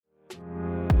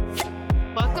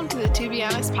Welcome to the To Be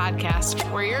Honest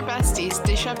podcast, where your besties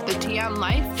dish up the tea on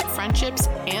life, friendships,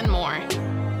 and more.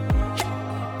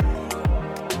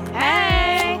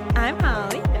 Hey, I'm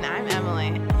Holly. And I'm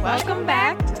Emily. Welcome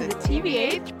back to the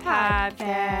TBH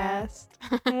podcast.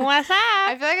 What's up?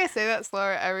 I feel like I say that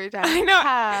slower every time. I know.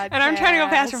 Podcast. And I'm trying to go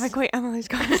faster. I'm like, wait, Emily's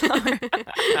going slower.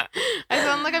 I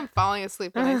sound like I'm falling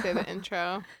asleep when I say the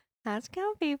intro. Let's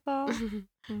go, people.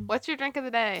 What's your drink of the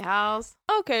day, Hals?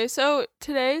 Okay, so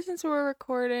today, since we're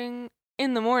recording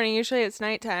in the morning, usually it's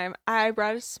nighttime, I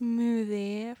brought a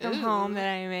smoothie from home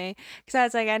that I made. Because I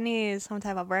was like, I need some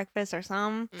type of breakfast or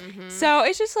something. Mm-hmm. So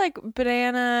it's just like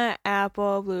banana,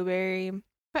 apple, blueberry,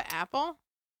 Put apple?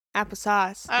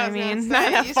 applesauce. I I was gonna mean, say,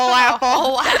 not a you full said a apple.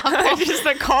 whole apple. Just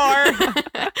a core.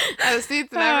 The seeds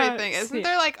and everything. Isn't See.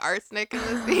 there like arsenic in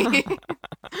the seed?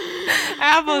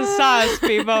 Applesauce,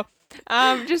 people.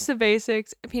 Just the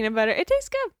basics. Peanut butter. It tastes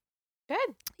good.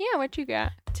 Good. Yeah, what you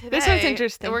got? Today, This one's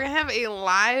interesting. We're going to have a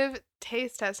live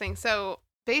taste testing. So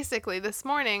basically, this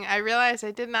morning, I realized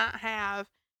I did not have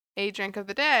a drink of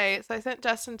the day. So I sent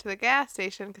Justin to the gas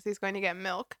station because he's going to get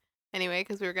milk anyway,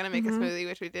 because we were going to make a smoothie,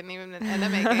 which we didn't even end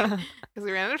up making because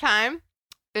we ran out of time.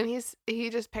 And he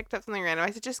just picked up something random.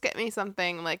 I said, just get me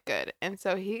something like good. And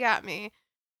so he got me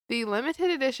the limited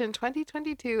edition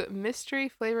 2022 mystery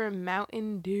flavor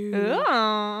Mountain Dew.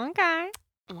 Oh, okay.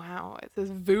 Wow, it says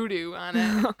voodoo on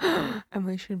it.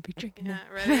 Emily shouldn't be drinking Yeah,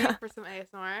 that. ready for some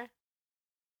ASMR?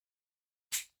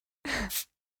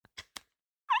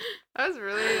 That was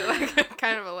really like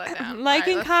kind of a letdown. Like Alright,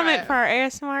 and let's comment try it. for our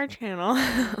ASMR channel.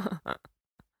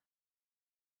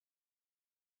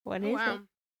 What Oh, is wow.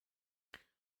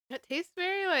 it? It tastes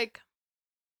very like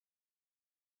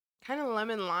kind of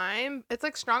lemon lime. It's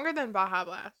like stronger than Baja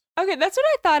Blast. Okay, that's what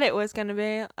I thought it was gonna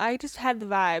be. I just had the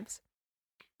vibes.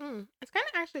 It's kind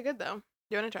of actually good though.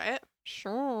 You want to try it?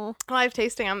 Sure. Live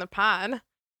tasting on the pod.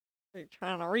 Are you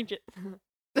trying to reach it?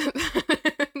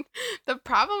 The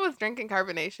problem with drinking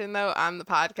carbonation though on the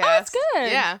podcast, Oh, it's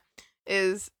good. yeah,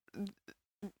 is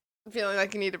feeling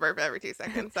like you need to burp every 2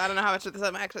 seconds. So I don't know how much of this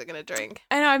I'm actually gonna drink.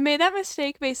 I know I've made that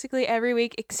mistake basically every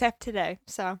week except today.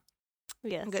 So,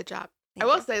 yes. Good job. Thank I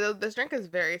will you. say though, this drink is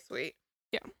very sweet.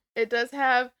 Yeah. It does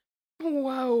have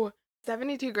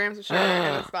 72 grams of sugar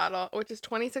in this bottle, which is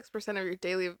 26% of your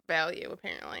daily value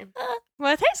apparently.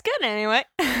 Well, it tastes good anyway.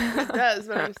 It does,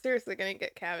 but I'm seriously gonna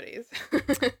get cavities.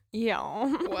 Yeah.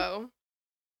 Whoa.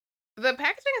 The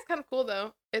packaging is kind of cool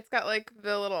though. It's got like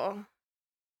the little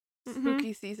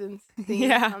spooky seasons theme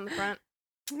Yeah. on the front.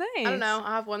 Nice. I don't know.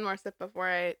 I'll have one more sip before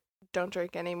I don't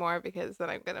drink anymore because then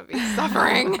I'm gonna be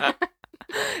suffering.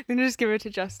 You can just give it to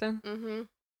Justin.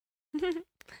 Mm-hmm.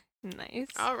 Nice.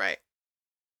 All right.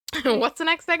 What's the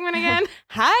next segment again?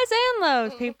 Highs and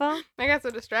lows, people. I got so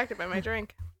distracted by my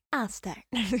drink. I'll start.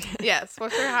 Yes.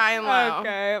 What's your high and low?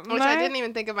 Okay. Which I didn't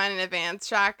even think of mine in advance.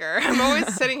 Shocker. I'm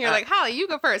always sitting here like, Holly, you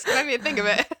go first. Because I need to think of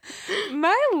it.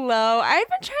 My low, I've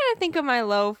been trying to think of my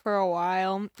low for a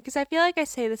while because I feel like I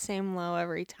say the same low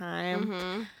every time.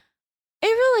 Mm-hmm. It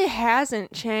really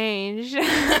hasn't changed.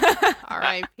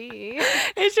 R.I.P.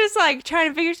 It's just like trying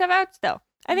to figure stuff out still.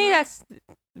 I think Mhm. that's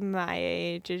my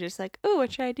age. It's just like, oh,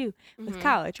 what should I do with Mhm.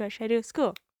 college? What should I do with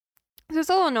school? So it's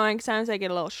a little annoying because sometimes I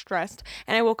get a little stressed.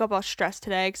 And I woke up all stressed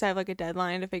today because I have like a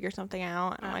deadline to figure something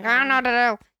out. And I'm like, I don't know what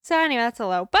to do. So anyway, that's a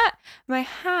low. But my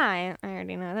high, I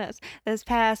already know this. This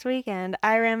past weekend,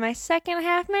 I ran my second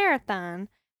half marathon,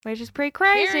 which is pretty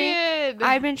crazy. Period.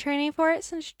 I've been training for it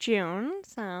since June.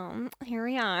 So here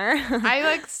we are. I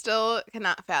like still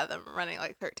cannot fathom running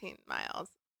like 13 miles.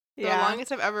 The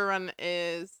longest I've ever run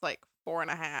is like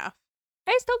 4.5.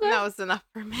 I still good. And that was enough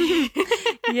for me.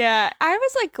 Yeah, I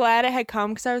was like glad it had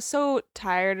come because I was so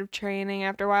tired of training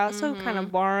after a while. It's so kind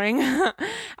of boring.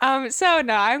 So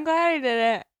no, I'm glad I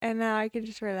did it, and now I can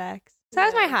just relax. So that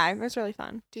was my Yes. high. It was really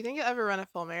fun. Do you think you'll ever run a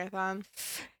full marathon?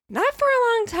 Not for a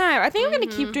long time. I think I'm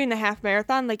gonna Mhm. keep doing the half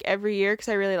marathon like every year because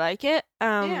I really like it.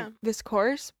 Yeah. This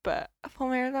course, but a full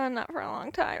marathon not for a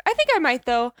long time. I think I might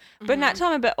though, but not Mhm. till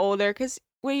I'm a bit older. Because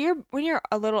when you're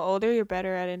a little older, you're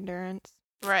better at endurance.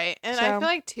 Right. And I So- feel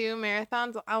like too,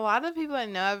 marathons, a lot of people I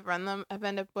know have run them have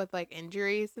ended up with like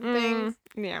injuries and things.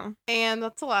 Yeah. And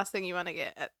that's the last thing you want to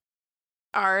get at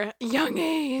our young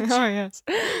age. Oh yes.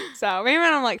 So maybe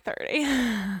when I'm like 30.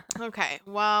 Okay.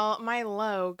 Well, my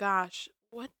low, gosh.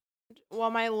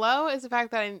 My low is the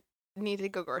fact that I need to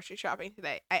go grocery shopping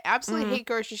today. I absolutely Mhm. hate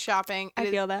grocery shopping. I It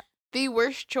is feel that. the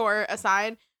worst chore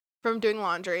aside. from doing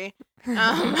laundry. Those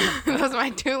are my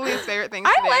 2 least favorite things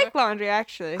to I do. like laundry,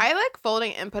 actually. I like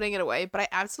folding and putting it away, but I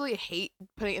absolutely hate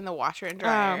putting it in the washer and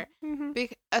dryer.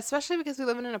 Especially because we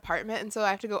live in an apartment, and so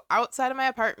I have to go outside of my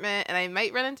apartment, and I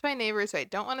might run into my neighbors who I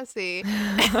don't want to see.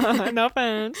 No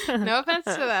offense. No offense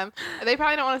to them. They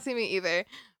probably don't want to see me either.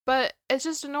 But it's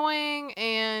just annoying,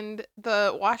 and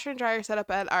the washer and dryer setup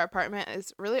at our apartment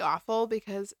is really awful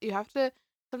because you have to.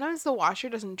 Sometimes the washer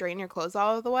doesn't drain your clothes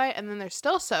all of the way, and then they're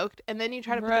still soaked, and then you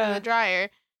try to put them in the dryer,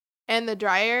 and the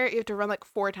dryer, you have to run like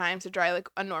 4 times to dry like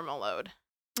a normal load.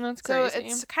 That's crazy. So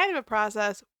it's kind of a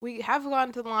process. We have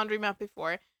gone to the laundromat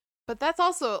before, but that's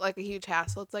also like a huge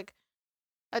hassle. It's like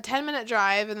a 10-minute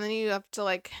drive, and then you have to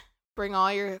like bring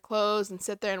all your clothes and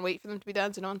sit there and wait for them to be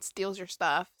done so no one steals your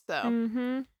stuff.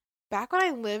 So back when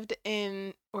I lived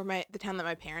in the town that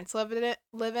my parents live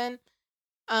in,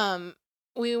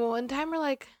 we one time were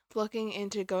like looking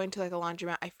into going to like a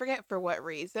laundromat. I forget for what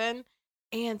reason,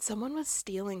 and someone was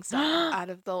stealing stuff out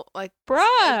of the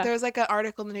bruh. There was like an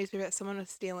article in the newspaper that someone was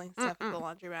stealing stuff at the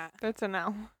laundromat. That's a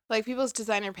no. Like people's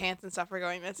designer pants and stuff were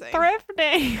going missing.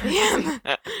 Thrifting.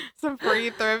 Yeah, some free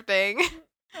thrifting.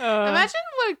 Imagine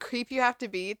what a creep you have to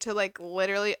be to like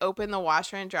literally open the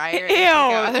washer and dryer and take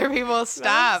out other people's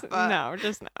stuff. No,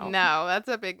 just no. No, that's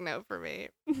a big no for me.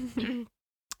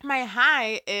 My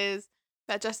high is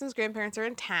that Justin's grandparents are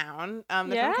in town.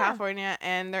 They're from California,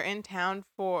 and they're in town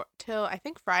till I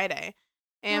think Friday,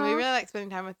 and we really like spending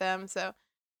time with them. So,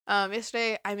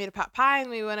 yesterday I made a pot pie, and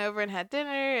we went over and had dinner,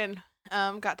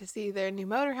 and got to see their new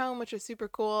motorhome, which was super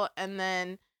cool. And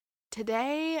then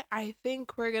today I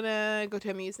think we're gonna go to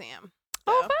a museum. So,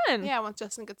 oh, fun! Yeah, once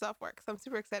Justin gets off work, so I'm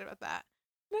super excited about that.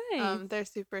 Nice. They're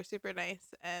super super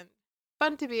nice and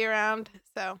fun to be around.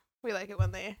 So we like it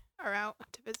when they are out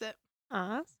to visit.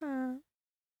 Awesome.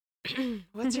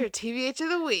 What's your TBH of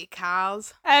the week,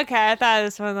 Kyles? Okay, I thought of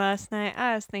this one last night.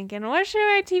 I was thinking, what should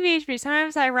my TBH be?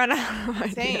 Sometimes I run out of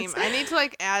ideas. Same. I need to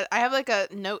like add. I have like a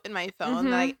note in my phone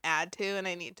that I add to, and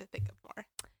I need to think of more.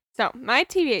 So my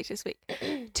TBH this week.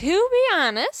 To be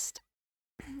honest,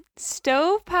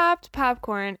 stove popped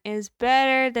popcorn is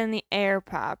better than the air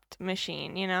popped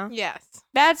machine. You know? Yes.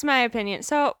 That's my opinion.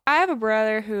 So I have a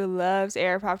brother who loves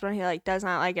air popped one. He like does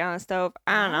not like it on the stove.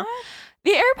 I don't know.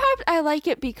 The air popped, I like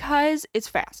it because it's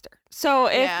faster. So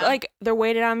if like they're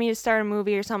waiting on me to start a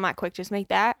movie or something, not quick, just make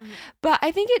that. But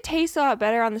I think it tastes a lot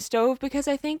better on the stove because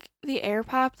I think the air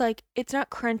popped, like it's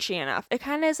not crunchy enough. It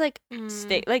kind of is like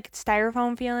like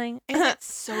styrofoam feeling. And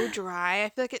it's so dry. I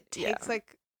feel like it takes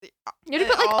like you have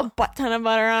to put like a butt ton of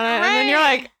butter on it, and then you're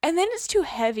like, and then it's too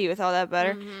heavy with all that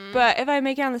butter. But if I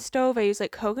make it on the stove, I use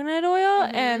like coconut oil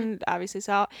and obviously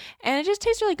salt, and it just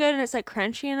tastes really good, and it's like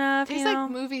crunchy enough. It tastes like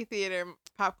movie theater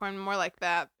popcorn, more like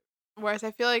that. Whereas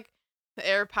I feel like the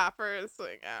air popper is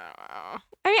like, I don't know.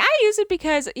 I mean, I use it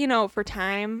because, you know, for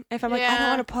time. If I'm like, I don't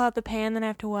want to pull out the pan, then I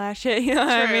have to wash it. You know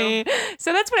what I mean?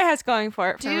 So that's what it has going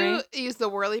for it for me. Do you use the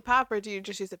Whirly Pop, or do you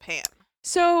just use a pan?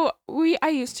 So I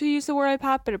used to use the Whirly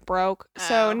Pop, but it broke.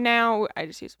 So now I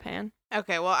just use a pan.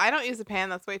 Okay, well, I don't use a pan.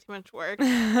 That's way too much work. We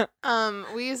have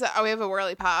a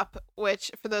Whirly Pop, which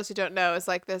for those who don't know is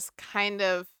like this kind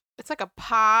of, it's like a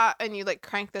pot, and you like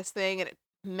crank this thing, and it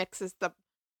mixes the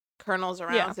kernels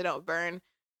around so they don't burn.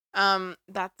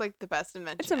 That's like the best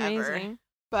invention ever.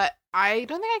 But I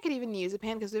don't think I could even use a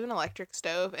pan because we have an electric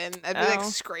stove, and I'd be like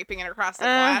scraping it across the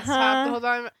glass top the whole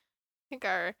time. I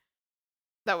think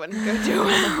that wouldn't go too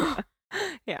well.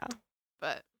 Yeah.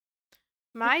 But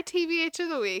my TBH of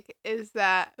the week is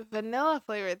that vanilla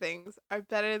flavored things are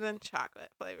better than chocolate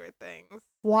flavored things.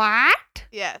 What?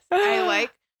 Yes. I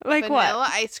like vanilla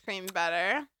what? ice cream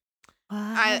better.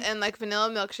 What? And like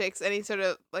vanilla milkshakes, any sort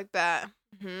of like that.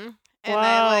 And Whoa.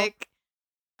 I like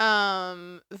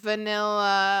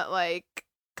vanilla like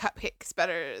cupcakes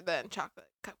better than chocolate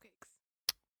cupcakes.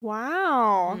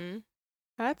 Wow.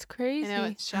 That's crazy. I know,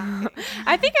 it's shocking.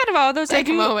 I think out of all those, take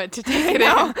a moment to take it in.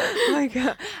 Oh my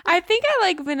God. I think I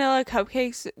like vanilla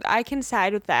cupcakes. I can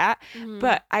side with that.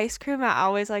 But ice cream, I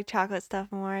always like chocolate stuff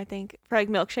more, I think. For like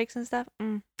milkshakes and stuff.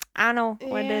 I don't know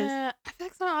what it is. I feel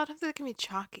like a lot of times it can be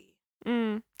chalky.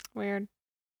 Weird.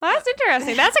 Well, that's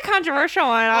interesting. That's a controversial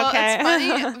one. Well, okay. It's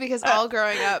funny because all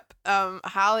growing up,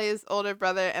 Holly's older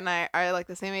brother and I are like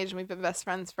the same age, and we've been best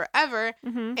friends forever.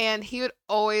 And he would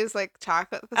always like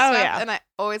chocolate stuff, and I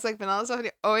always like vanilla stuff, and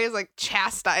he always like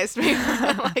chastised me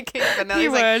for liking vanilla. He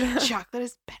He's would. Like, chocolate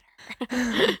is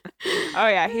better. Oh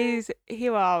yeah, he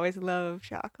will always love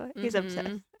chocolate. He's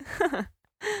obsessed.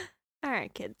 All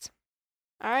right, kids.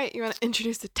 All right, you want to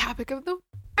introduce the topic of the week?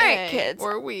 right, kids.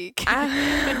 We're weak.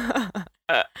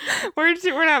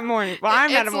 We're not morning. Well,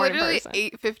 I'm not a morning It's person.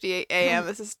 literally 8:58 a.m.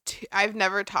 This is I've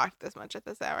never talked this much at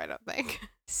this hour, I don't think.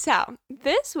 So,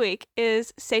 this week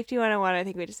is Safety 101. I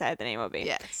think we decided the name will be.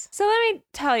 Yes. So, let me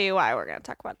tell you why we're going to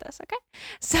talk about this, okay?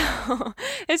 So,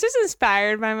 it's just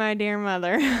inspired by my dear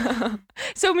mother.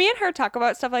 So, me and her talk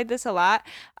about stuff like this a lot.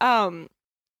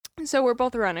 So, we're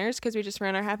both runners because we just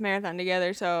ran our half marathon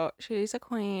together. So, she's a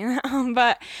queen.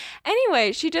 But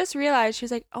anyway, she just realized, she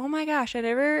was like, oh my gosh, I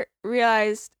never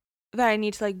realized that I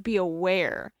need to like be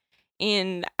aware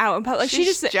out in public. Like, she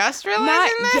just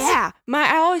realizing this? Yeah.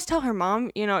 I always tell her,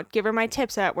 Mom, give her my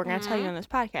tips that we're going to tell you on this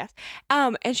podcast.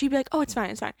 And she'd be like, oh, it's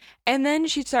fine. And then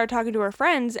she started talking to her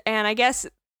friends. And I guess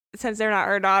since they're not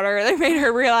her daughter, they made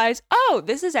her realize, oh,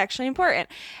 this is actually important.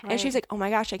 Right. And she's like, oh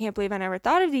my gosh, I can't believe I never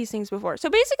thought of these things before. So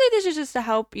basically, this is just to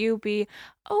help you be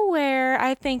aware,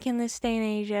 I think, in this day and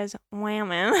age as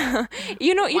women.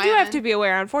 You do have to be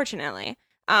aware, unfortunately.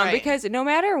 Right. Because no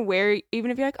matter where, even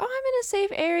if you're like, oh, I'm in a safe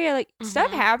area, like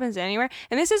stuff happens anywhere.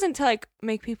 And this isn't to like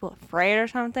make people afraid or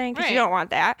something, because you don't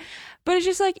want that. But it's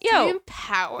just like, yo, be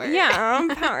empowered. Yeah,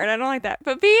 I'm empowered. I don't like that.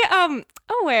 But be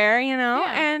aware,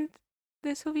 and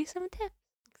this will be some tips.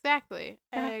 Exactly.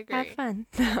 I agree. Have fun.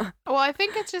 Well, I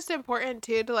think it's just important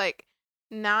too to like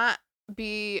not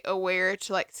be aware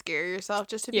to like scare yourself,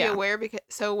 just to be aware, because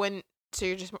so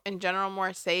you're just in general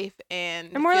more safe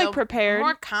and more like prepared,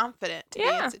 more confident to be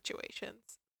in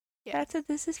situations. Yeah. That's what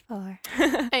this is for.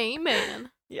 Amen.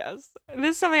 Yes. This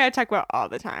is something I talk about all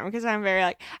the time because I'm very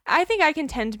like, I think I can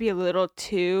tend to be a little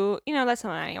too, that's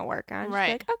something I need to work on.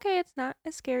 Right. Just like, okay, it's not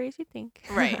as scary as you think.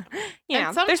 Right.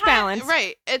 There's balance.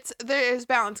 Right. There's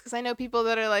balance, because I know people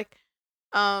that are like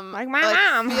my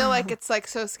mom feel like it's like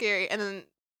so scary, and then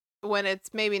when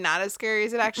it's maybe not as scary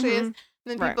as it actually is.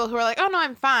 And then people who are like, oh, no,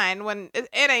 I'm fine, when it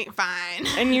ain't fine.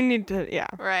 And you need to,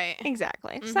 Right.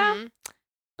 Exactly. So,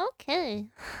 okay.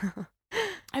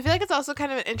 I feel like it's also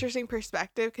kind of an interesting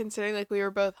perspective, considering like we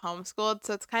were both homeschooled.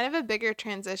 So it's kind of a bigger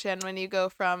transition when you go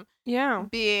from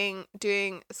doing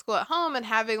school at home and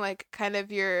having like kind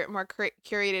of your more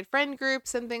curated friend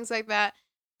groups and things like that,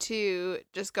 to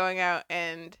just going out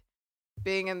and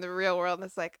being in the real world. And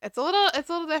it's like, it's a little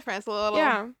different. It's a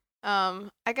little,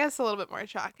 I guess a little bit more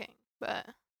shocking. But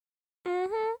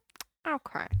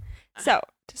okay. So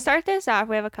to start this off,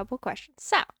 we have a couple questions.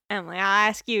 So Emily, I'll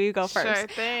ask you. You go first. Sure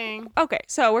thing. Okay,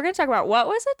 so we're gonna talk about what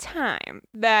was a time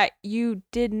that you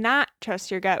did not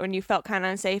trust your gut when you felt kind of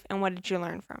unsafe, and what did you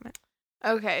learn from it?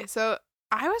 Okay, so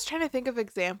I was trying to think of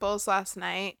examples last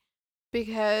night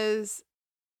because,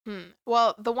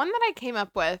 well, the one that I came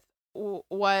up with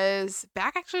was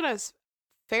back actually when I was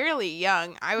fairly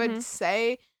young. I would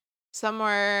say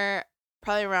somewhere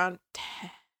probably around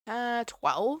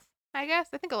 12, I guess.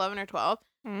 I think 11 or 12.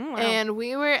 Wow. And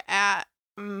we were at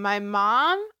my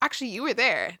mom. Actually, you were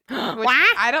there.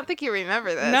 What? I don't think you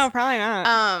remember this. No, probably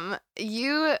not.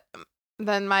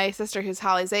 Then my sister, who's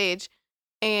Holly's age,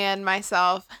 and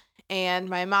myself and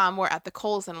my mom were at the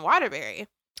Kohl's in Waterbury.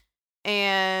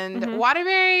 And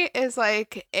Waterbury is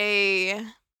like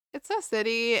it's a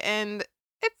city, and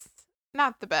it's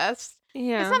not the best.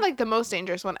 Yeah. It's not like the most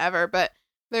dangerous one ever, but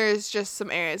there's just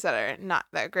some areas that are not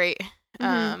that great.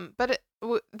 But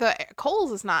the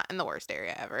Kohl's is not in the worst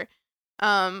area ever.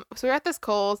 So we were at this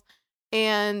Kohl's,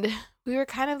 and we were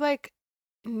kind of like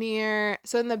near.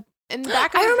 So in the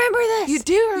back. I remember this. You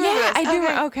do remember this? I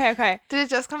do. Okay. Did it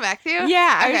just come back to you?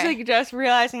 Yeah, okay. I was like just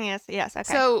realizing. Yes. Okay.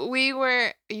 So you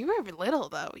were little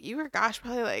though. You were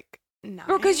probably like 9.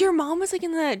 Well, because your mom was like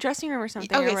in the dressing room or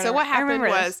something. Okay, so what happened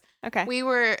was, okay, we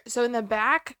were in the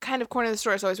back kind of corner of the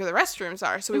store is always where the restrooms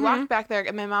are. So we walked back there,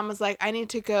 and my mom was like, I need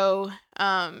to go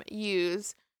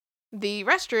use the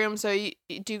restroom. So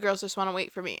do girls just want to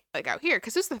wait for me like out here?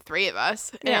 Because there's the 3 of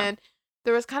us, and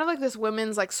there was kind of like this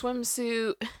women's like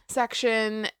swimsuit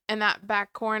section in that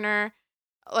back corner,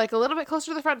 like a little bit closer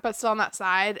to the front, but still on that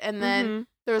side. And then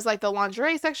there was like the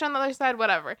lingerie section on the other side,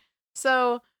 whatever.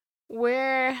 So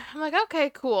I'm like, okay,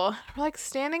 cool. We're like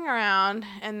standing around,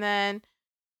 and then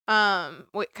kind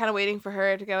of waiting for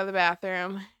her to go to the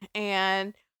bathroom.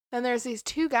 And then there's these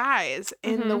 2 guys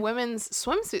in the women's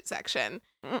swimsuit section.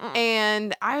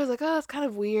 And I was like, oh, it's kind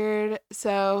of weird.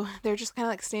 So they're just kind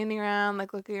of like standing around,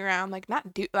 like looking around, like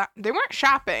they weren't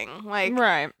shopping. Like,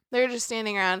 right. They were just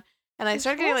standing around. And I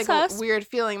started getting like a weird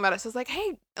feeling about it. So I was like,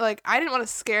 hey, like I didn't want to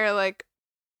scare like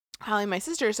Holly, my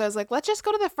sister. So I was like, let's just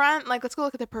go to the front. Like, let's go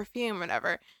look at the perfume or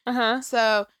whatever.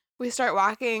 So we start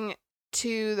walking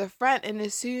to the front, and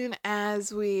as soon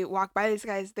as we walk by these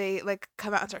guys, they like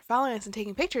come out and start following us and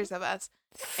taking pictures of us.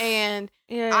 And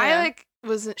I like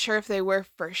wasn't sure if they were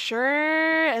for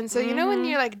sure. And so you know when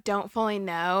you like don't fully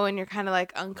know and you're kind of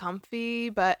like uncomfy,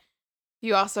 but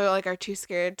you also like are too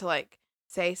scared to like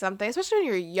say something, especially when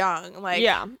you're young. Like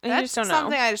and that's you just don't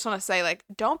something know. I just want to say. Like,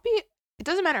 don't be. It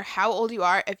doesn't matter how old you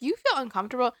are. If you feel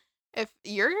uncomfortable, if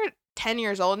you're 10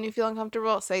 years old and you feel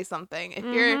uncomfortable, say something. If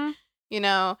you're, you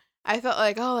know, I felt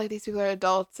like, oh, like these people are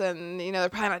adults and, you know, they're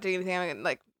probably not doing anything. I'm gonna,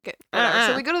 like, get whatever.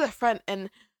 So we go to the front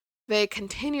and they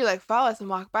continue, like, follow us and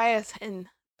walk by us and,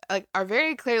 like, are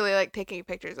very clearly, like, taking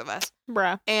pictures of us.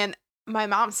 Bruh. And my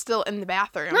mom's still in the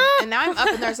bathroom. And now I'm up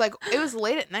and there's, like, it was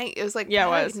late at night. It was, like,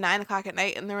 like 9 o'clock at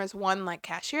night. And there was one, like,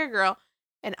 cashier girl.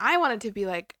 And I wanted to be,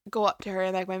 like, go up to her.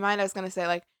 And, like, my mind, I was going to say,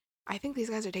 like, I think these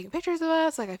guys are taking pictures of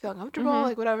us. Like, I feel uncomfortable,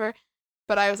 like, whatever.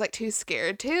 But I was, like, too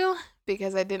scared to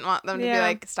because I didn't want them to be,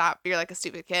 like, stop. You're, like, a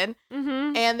stupid kid.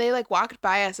 And they, like, walked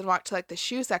by us and walked to, like, the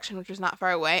shoe section, which was not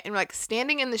far away. And we're, like,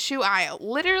 standing in the shoe aisle,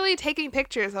 literally taking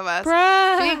pictures of us,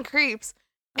 being creeps.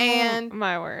 And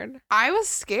my word. I was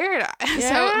scared.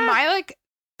 So my, like,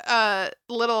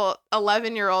 little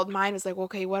 11-year-old mind was like, well,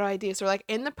 okay, what do I do? So, like,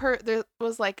 in the there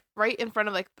was, like, right in front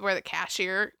of, like, where the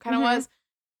cashier kind of was,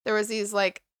 there was these,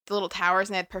 like, little towers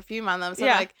and they had perfume on them. So,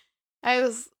 like, I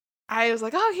was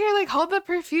like, oh, here, like, hold the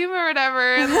perfume or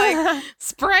whatever and, like,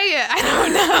 spray it. I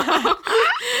don't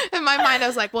know. In my mind, I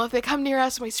was like, well, if they come near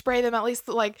us and we spray them, at least,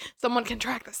 like, someone can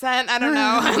track the scent. I don't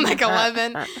know. I'm, like,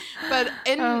 11. But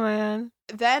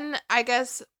then I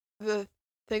guess the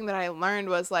thing that I learned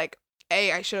was, like,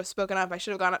 I should have spoken up. I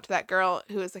should have gone up to that girl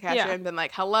who was the cashier and been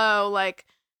like, hello, like,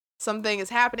 something is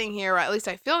happening here, or at least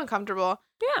I feel uncomfortable.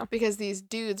 Yeah. Because these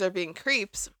dudes are being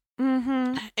creeps.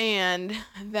 And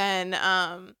then,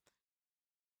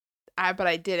 but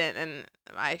I didn't, and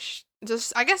I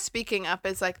guess speaking up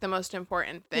is, like, the most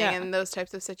important thing in those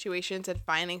types of situations, and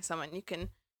finding someone you can,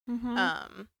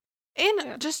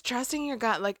 and just trusting your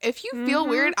gut. Like, if you feel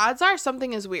weird, odds are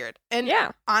something is weird. And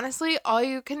honestly, all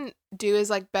you can do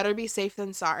is, like, better be safe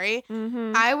than sorry.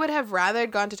 I would have rather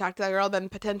gone to talk to that girl than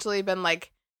potentially been,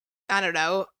 like, I don't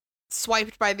know,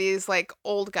 swiped by these, like,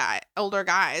 older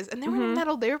guys. And they weren't that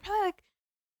old. They were probably, like,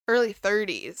 early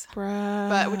 30s.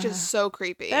 But which is so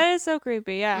creepy. That is so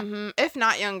creepy, yeah. If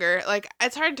not younger. Like,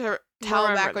 it's hard to tell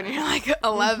back when you're, like,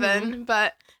 11,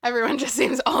 but everyone just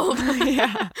seems old.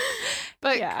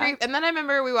 But creep. And then I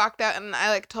remember we walked out and I,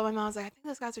 like, told my mom, I was like, I think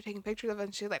those guys are taking pictures of us.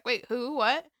 And she's like, wait, who?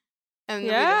 What? And we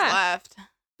just left.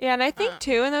 Yeah, and I think,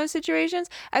 too, in those situations,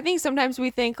 I think sometimes we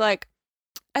think, like,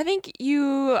 I think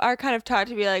you are kind of taught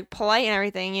to be, like, polite and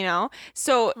everything, you know?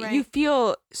 So you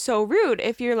feel so rude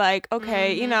if you're like,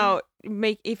 okay, you know,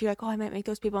 if you're like, oh, I might make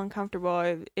those people uncomfortable,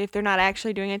 or if they're not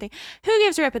actually doing anything. Who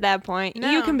gives a rip at that point? No.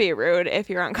 You can be rude if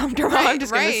you're uncomfortable. I'm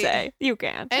just going to say. You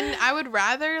can. And I would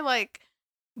rather, like,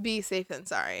 be safe than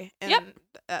sorry in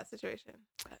that situation.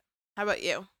 But how about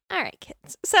you? All right,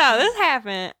 kids. So this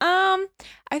happened, I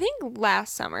think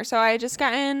last summer. So I had just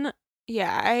gotten...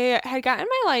 Yeah, I had gotten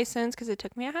my license because it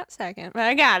took me a hot second, but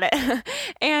I got it.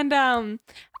 And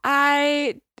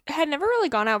I had never really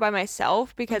gone out by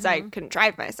myself because I couldn't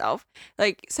drive myself.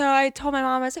 Like, so I told my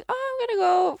mom, I was like, oh, I'm going to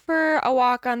go for a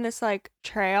walk on this, like,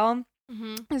 trail,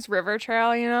 this river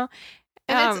trail, you know?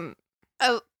 And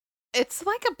it's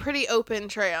like a pretty open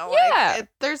trail. Yeah. Like,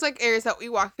 there's, like, areas that we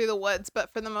walk through the woods,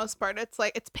 but for the most part, it's,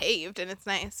 like, it's paved and it's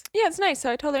nice. Yeah, it's nice. So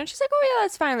I told her, and she's like, oh, yeah,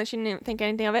 that's fine. Like, she didn't think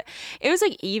anything of it. It was,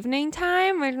 like, evening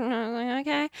time. Which, like,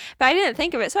 okay. But I didn't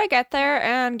think of it. So I get there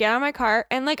and get on my car.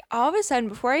 And, like, all of a sudden,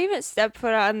 before I even stepped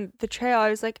foot on the trail, I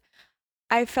was like,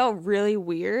 I felt really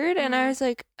weird. And I was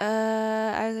like,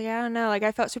 I don't know. Like,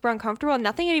 I felt super uncomfortable.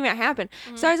 Nothing had even happened.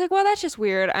 So I was like, well, that's just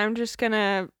weird. I'm just going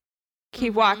to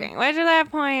keep walking. Which at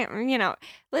that point, you know,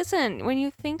 listen, when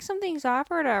you think something's off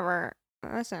or whatever,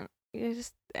 listen, you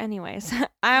just, anyways,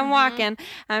 I'm walking,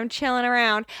 I'm chilling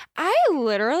around. I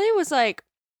literally was like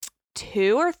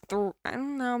 2 or 3, I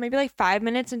don't know, maybe like 5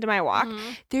 minutes into my walk.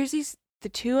 There's the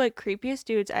 2 like creepiest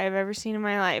dudes I've ever seen in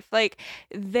my life. Like,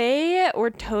 they were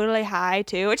totally high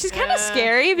too, which is kind of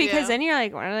scary because then you're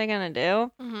like, what are they gonna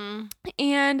do?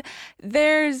 And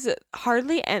there's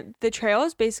hardly, and the trail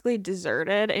is basically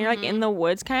deserted, and you're like in the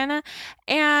woods kind of,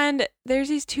 and there's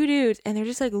these 2 dudes, and they're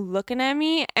just like looking at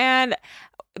me, and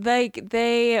like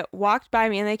they walked by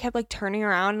me and they kept like turning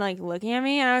around and like looking at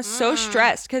me, and I was so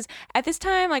stressed because at this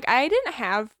time, like, I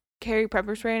didn't carry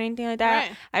pepper spray or anything like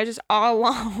that. I was just all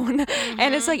alone.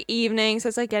 And it's like evening, so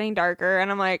it's like getting darker,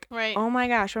 and I'm like, oh my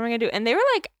gosh, what am I gonna do? And they were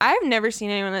like, I've never seen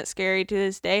anyone that's scary to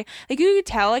this day. Like, you could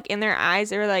tell, like, in their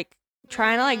eyes, they were like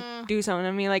trying to like do something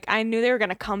to me. Like I knew they were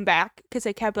gonna come back because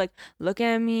they kept like looking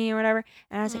at me or whatever,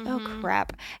 and I was like, oh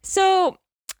crap. So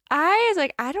I was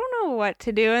like, I don't know what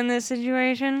to do in this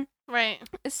situation. Right.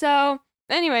 So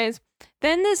anyways,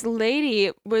 then there's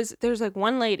like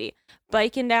one lady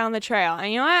biking down the trail,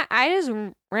 and you know what? I just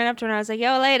ran up to her and I was like,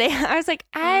 yo lady, I was like,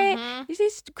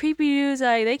 these creepy dudes,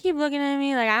 like they keep looking at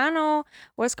me, like I don't know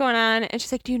what's going on. And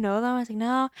she's like, do you know them? I was like,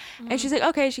 no. And she's like,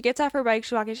 okay. She gets off her bike,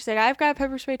 she's walking, she's like, I've got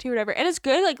pepper spray too, whatever. And it's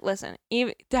good, like listen,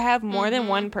 even to have more than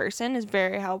one person is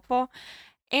very helpful.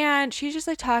 And she's just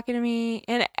like talking to me,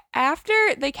 and after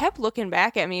they kept looking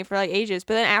back at me for like ages,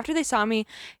 but then after they saw me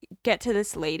get to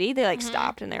this lady, they like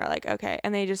stopped and they were like, okay,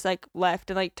 and they just like left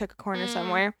and like took a corner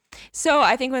somewhere. So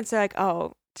I think when it's like,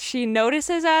 oh, she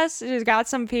notices us, she's got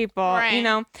some people, you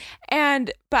know,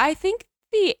 but I think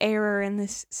the error in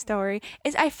this story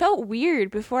is I felt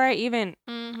weird before I even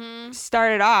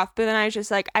started off, but then I was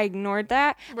just like, I ignored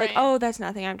that. Like, oh, that's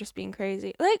nothing, I'm just being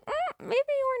crazy. Like, maybe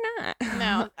you're not.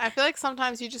 No, I feel like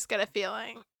sometimes you just get a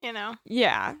feeling, you know?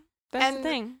 Yeah, that's the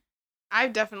thing.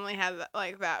 I've definitely had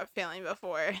that feeling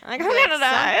before. Like, I'm gonna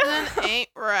die. Something ain't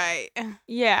right.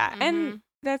 Yeah, and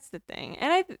that's the thing.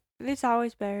 And it's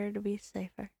always better to be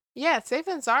safer. Yeah, safe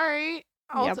than sorry.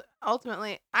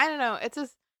 Ultimately, I don't know. It's a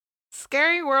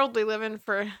scary world we live in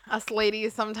for us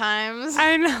ladies sometimes.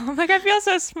 I know. Like, I feel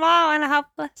so small and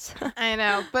helpless. I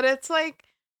know. But it's like,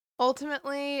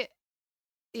 ultimately,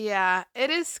 yeah, it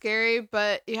is scary,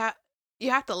 but you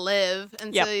have to live.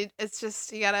 And so it's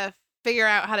just, you got to figure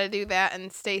out how to do that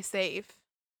and stay safe.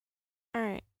 All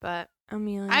right. But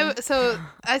Amelia. So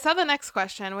I saw the next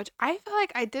question, which I feel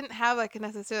like I didn't have like a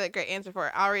necessarily great answer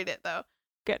for. I'll read it though.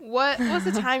 Good. What was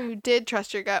the time you did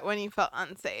trust your gut when you felt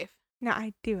unsafe? No,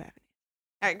 I do have it.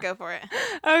 All right, go for it.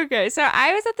 Okay, so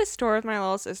I was at the store with my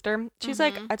little sister. She's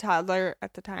like a toddler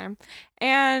at the time.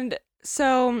 And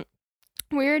so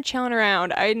we were chilling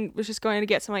around. I was just going to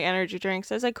get some like energy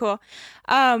drinks. I was like, cool.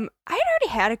 I had already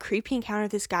had a creepy encounter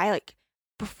with this guy like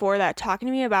before that, talking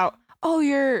to me about, oh,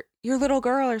 your little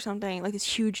girl or something, like this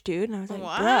huge dude. And I was like,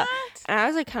 what? Bruh. And I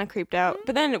was like kind of creeped out.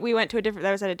 But then we went to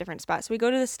that was at a different spot. So we go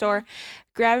to the store,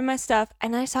 grabbing my stuff,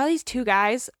 and I saw these two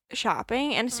guys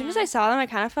shopping. And as soon as I saw them, I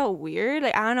kind of felt weird.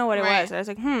 Like, I don't know what it was. And I was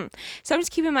like, So I'm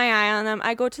just keeping my eye on them.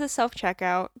 I go to the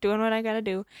self-checkout, doing what I gotta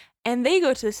do. And they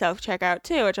go to the self-checkout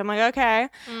too, which I'm like, okay.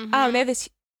 They have this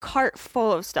cart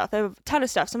full of stuff. They have a ton of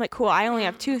stuff. So I'm like, cool, I only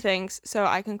have two things, so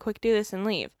I can quick do this and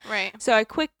leave. Right. So I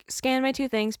quick scan my two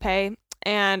things, pay,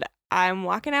 and I'm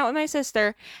walking out with my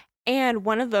sister, and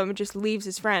one of them just leaves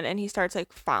his friend, and he starts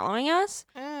like following us,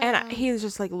 and he was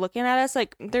just like looking at us.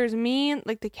 Like, there's me,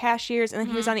 like the cashiers, and then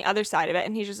he was on the other side of it,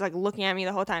 and he's just like looking at me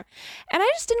the whole time. And I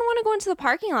just didn't want to go into the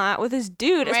parking lot with this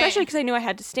dude, especially because I knew I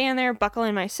had to stand there, buckle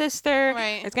in my sister.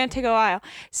 It's gonna take a while.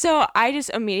 So I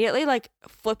just immediately like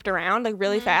flipped around like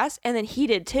really fast, and then he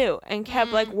did too, and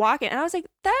kept like walking. And I was like,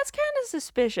 that's kind of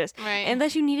suspicious,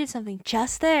 unless you needed something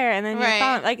just there, and then you're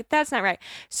found. Like, that's not right.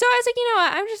 So I was like, you know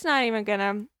what, I'm just not even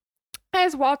gonna. I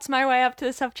just waltzed my way up to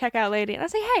the self-checkout lady, and I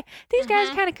was like, hey, these guys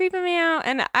kind of creeping me out.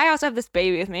 And I also have this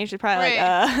baby with me. She's probably like,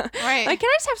 like, can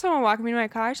I just have someone walk me to my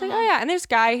car? She's like, oh, yeah. And this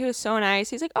guy who was so nice.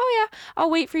 He's like, oh, yeah,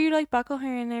 I'll wait for you to, like, buckle her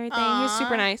and everything. He was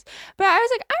super nice. But I was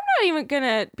like, I'm not even going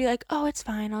to be like, oh, it's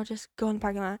fine. I'll just go in the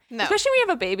parking lot. No. Especially when you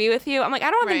have a baby with you. I'm like,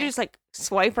 I don't want them to just, like,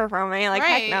 swipe her from me. Like,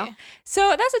 heck no.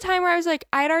 So that's a time where I was like,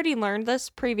 I'd already learned this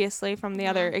previously from the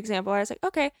other example. I was like,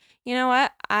 okay, you know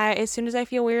what? As soon as I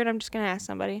feel weird, I'm just going to ask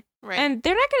somebody. And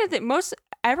they're not going to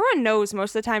everyone knows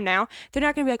most of the time now, they're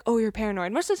not going to be like, oh, you're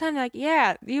paranoid. Most of the time, they're like,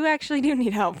 yeah, you actually do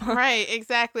need help. Right,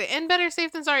 exactly. And better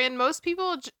safe than sorry. And most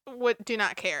people do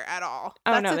not care at all.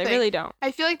 Oh, no, they really don't. I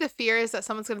feel like the fear is that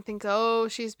someone's going to think, oh,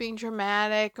 she's being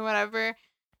dramatic or whatever.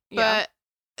 But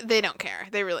they don't care.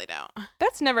 They really don't.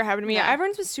 That's never happened to me. Yeah.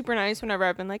 Everyone's been super nice whenever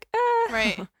I've been like,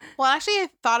 Right. Well, actually, I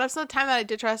thought of some time that I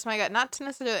did trust my gut, not to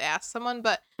necessarily ask someone,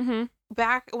 but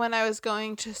back when I was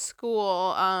going to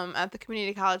school at the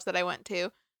community college that I went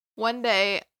to, one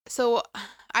day, so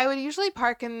I would usually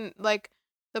park in like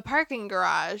the parking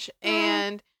garage,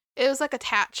 and it was like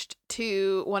attached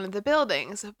to one of the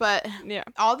buildings, but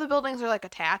all the buildings are like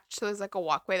attached, so there's like a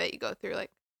walkway that you go through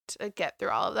like to get through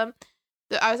all of them.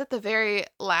 I was at the very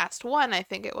last one, I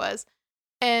think it was,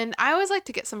 and I always like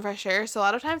to get some fresh air, so a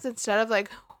lot of times instead of like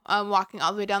walking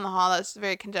all the way down the hall that's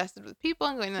very congested with people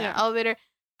and going to the elevator,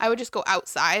 I would just go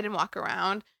outside and walk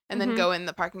around and then go in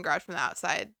the parking garage from the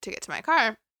outside to get to my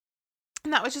car.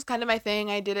 And that was just kind of my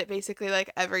thing. I did it basically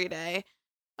like every day.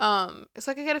 So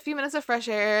I could get a few minutes of fresh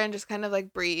air and just kind of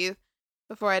like breathe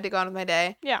before I had to go on with my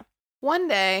day. Yeah. One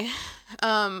day,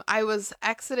 I was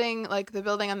exiting like the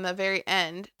building on the very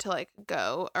end to like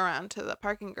go around to the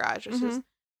parking garage, which is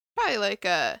probably like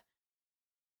a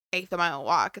eighth of a mile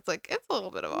walk. It's a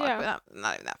little bit of a walk, but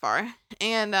not even that far.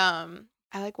 And I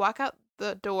like walk out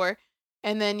the door,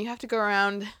 and then you have to go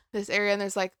around this area, and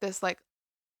there's like this like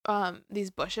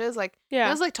these bushes, like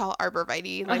those like tall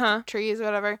arborvitae like trees or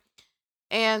whatever.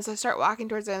 And so I start walking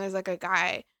towards it, and there's like a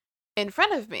guy in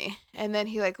front of me, and then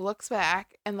he like looks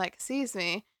back and like sees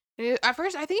me. And at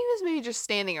first, I think he was maybe just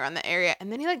standing around the area,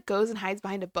 and then he like goes and hides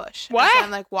behind a bush. What? And so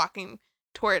I'm like walking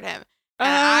toward him, and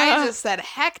I just said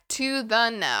heck to the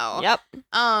no. Yep.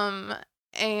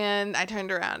 And I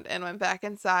turned around and went back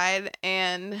inside,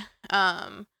 and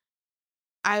I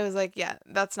was like, yeah,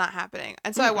 that's not happening.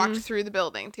 And so I walked through the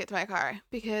building to get to my car,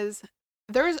 because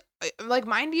there's like,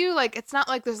 mind you, like it's not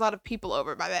like there's a lot of people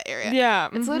over by that area. Yeah.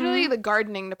 It's literally the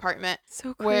gardening department.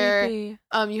 So creepy. Where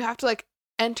you have to like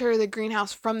enter the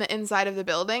greenhouse from the inside of the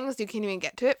buildings. You can't even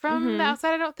get to it from the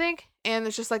outside, I don't think. And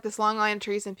there's just like this long line of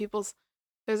trees, and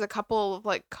there's a couple of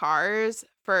like cars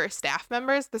for staff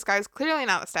members. This guy's clearly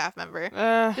not a staff member.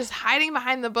 Just hiding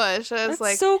behind the bush. That's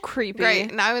like so creepy.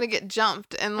 Great. Now I'm gonna get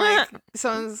jumped, and like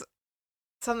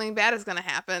something bad is gonna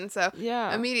happen. So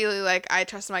immediately, like, I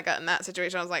trusted my gut in that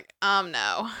situation. I was like,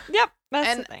 no. Yep.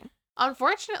 That's the thing.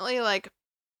 Unfortunately, like,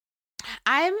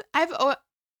 I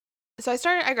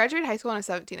graduated high school when I was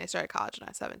 17. I started college when I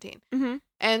was 17.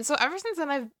 And so ever since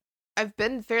then, I've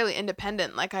been fairly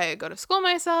independent. Like, I go to school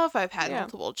myself. I've had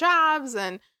multiple jobs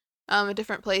and at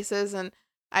different places, and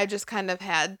I just kind of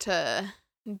had to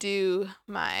do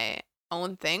my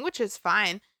own thing, which is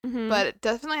fine. But it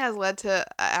definitely has led to,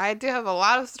 I do have a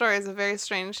lot of stories of very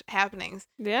strange happenings.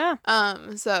 Yeah.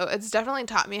 So it's definitely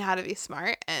taught me how to be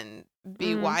smart and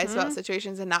be wise about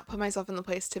situations and not put myself in the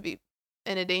place to be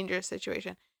in a dangerous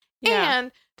situation. Yeah.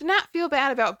 And to not feel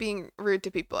bad about being rude to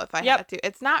people if I had to.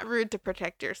 It's not rude to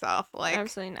protect yourself. Like,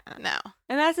 absolutely not. No.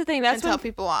 And that's the thing. That's tell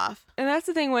people off. And that's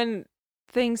the thing, when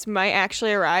things might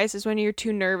actually arise, is when you're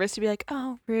too nervous to be like,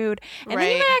 oh, rude. And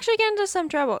then you might actually get into some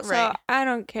trouble. So I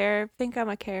don't care. Think I'm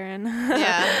a Karen.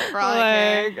 Yeah, for all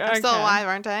I care. I'm still alive,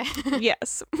 aren't I?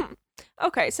 Yes.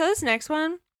 Okay, so this next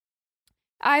one,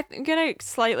 I'm going to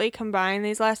slightly combine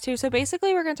these last two. So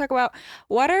basically, we're going to talk about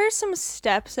what are some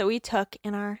steps that we took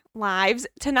in our lives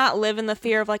to not live in the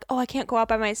fear of like, oh, I can't go out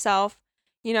by myself,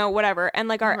 you know, whatever. And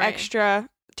like our extra,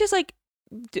 just like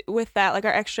with that, like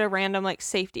our extra random like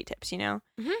safety tips, you know,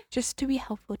 just to be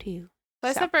helpful to you. So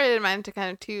I separated mine into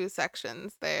kind of two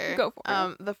sections there. Go for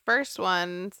it. The first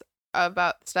one's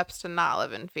about steps to not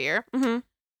live in fear.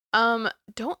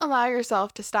 Don't allow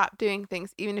yourself to stop doing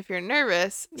things even if you're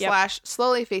nervous /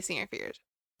 slowly facing your fears.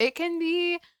 It can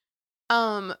be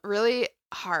really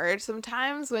hard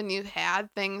sometimes when you've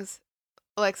had things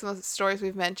like some of the stories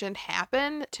we've mentioned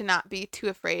happen, to not be too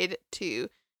afraid to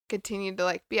continue to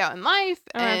like be out in life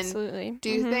and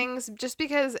do things, just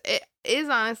because it is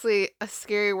honestly a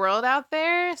scary world out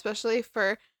there, especially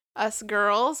for us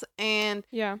girls. And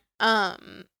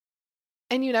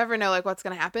and you never know like what's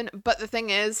gonna happen. But the thing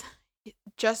is,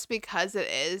 just because it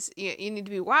is, you need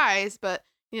to be wise, but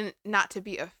not to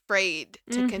be afraid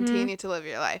to continue to live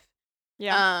your life.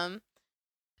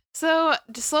 So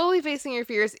just slowly facing your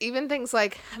fears, even things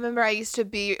like, I remember I used to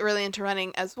be really into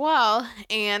running as well,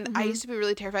 and I used to be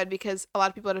really terrified because a lot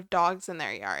of people would have dogs in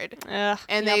their yard,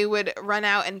 and they would run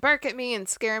out and bark at me and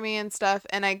scare me and stuff,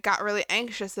 and I got really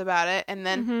anxious about it, and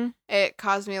then it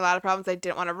caused me a lot of problems. I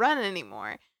didn't want to run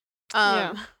anymore.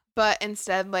 But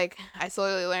instead, like, I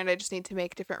slowly learned I just need to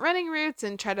make different running routes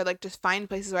and try to like just find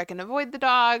places where I can avoid the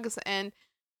dogs, and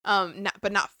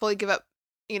not fully give up,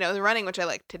 the running, which I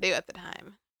liked to do at the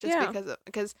time. Just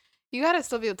because you gotta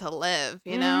still be able to live,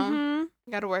 you know?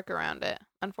 You gotta work around it,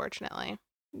 unfortunately.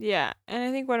 Yeah. And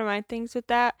I think one of my things with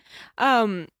that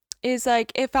is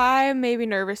like, if I'm maybe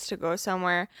nervous to go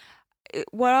somewhere,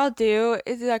 what I'll do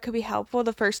is that could be helpful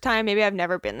the first time. Maybe I've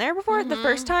never been there before. The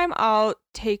first time I'll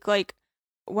take like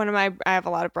I have a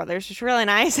lot of brothers, which is really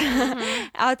nice.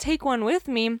 I'll take one with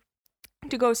me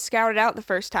to go scout it out the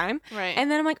first time. Right. And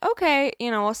then I'm like, okay,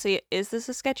 we'll see. Is this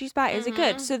a sketchy spot? Is it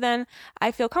good? So then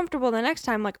I feel comfortable the next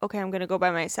time, like, okay, I'm going to go by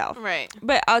myself. Right.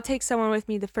 But I'll take someone with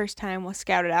me the first time. We'll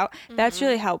scout it out. That's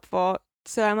really helpful.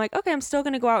 So I'm like, okay, I'm still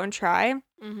going to go out and try.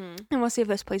 And we'll see if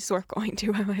this place is worth going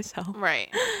to by myself. Right.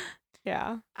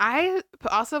 Yeah. I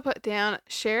also put down,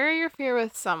 share your fear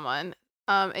with someone.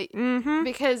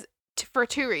 Because for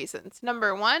two reasons.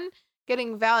 Number one,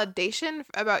 getting validation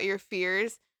about your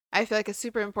fears, I feel like is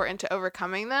super important to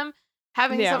overcoming them.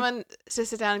 having Yeah. someone to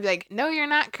sit down and be like, no, you're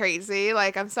not crazy.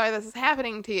 Like, I'm sorry this is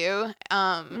happening to you.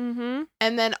 Mm-hmm.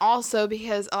 And then also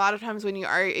because a lot of times when you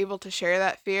are able to share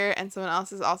that fear and someone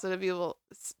else is also to be able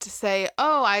to say,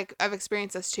 oh, I've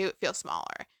experienced this too, it feels smaller.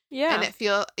 Yeah. And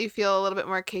you feel a little bit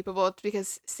more capable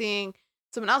because seeing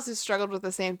someone else who's struggled with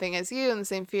the same thing as you and the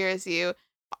same fear as you,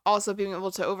 also being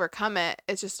able to overcome it,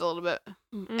 it's just a little bit,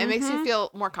 it makes you Mhm.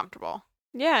 feel more comfortable.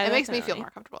 Yeah, It makes me feel definitely. more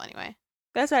comfortable anyway.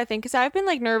 That's what I think, because I've been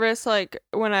like nervous like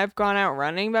when I've gone out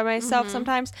running by myself Mhm.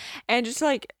 sometimes, and just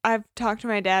like I've talked to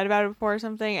my dad about it before or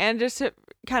something, and just to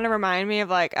kind of remind me of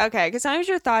like, okay, because sometimes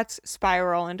your thoughts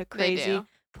spiral into They crazy do.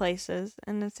 places,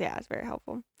 and it's very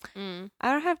helpful. Mm.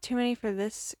 I don't have too many for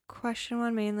this question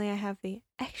one. Mainly, I have the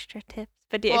extra tips,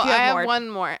 but Well, if you I have have more, one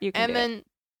more. you can And do it.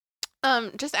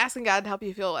 then just asking God to help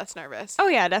you feel less nervous. Oh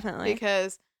yeah, definitely.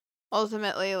 Because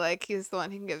ultimately, like, he's the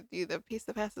one who can give you the peace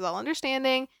that passes all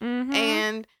understanding. Mm-hmm.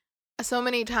 And so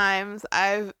many times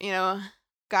I've,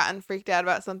 gotten freaked out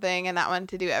about something and not wanted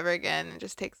to do it ever again. It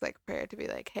just takes like prayer to be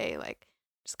like, hey, like,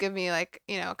 just give me like,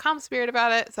 a calm spirit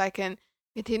about it so I can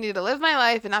continue to live my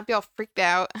life and not be all freaked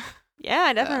out. Yeah,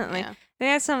 So, definitely. yeah.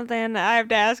 That's something that I have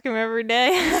to ask him every day.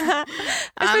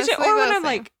 Honestly, Especially, or when the I'm same.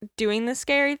 like doing the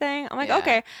scary thing. I'm like, Yeah.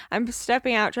 okay, I'm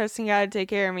stepping out, trusting God to take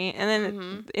care of me. And then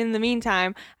Mhm. in the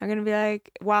meantime, I'm going to be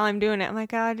like, while I'm doing it, I'm like,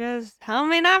 God, just help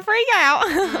me not freak out.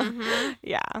 Mhm.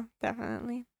 Yeah,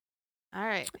 definitely. All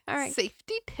right. All right.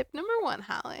 Safety tip number 1,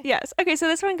 Holly. Yes. Okay, so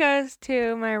this one goes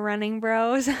to my running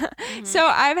bros. Mhm. So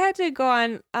I've had to go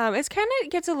on, it's kind of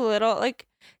gets a little like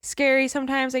scary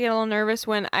sometimes. I get a little nervous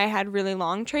when I had really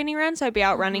long training runs. So I'd be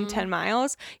out running Mhm. 10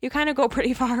 miles. You kind of go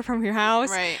pretty far from your house.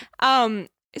 Right.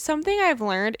 Something I've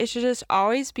learned is to just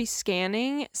always be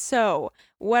scanning. So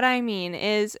what I mean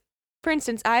is, for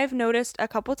instance, I've noticed a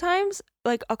couple times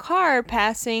like a car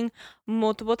passing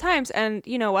multiple times, and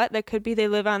you know what? That could be they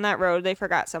live on that road, they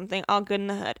forgot something, all good in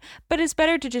the hood. But it's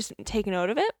better to just take note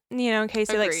of it, in case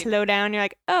they like Agreed. slow down. You're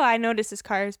like, oh, I noticed this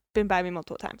car has been by me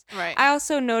multiple times. Right. I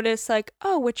also notice like,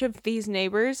 oh, which of these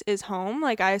neighbors is home?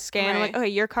 Like I scan, I'm like, Right. okay,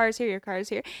 your car's here, your car's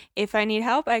here. If I need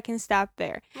help, I can stop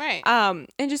there. Right. And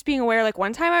just being aware, like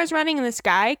one time I was running and this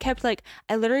guy kept like,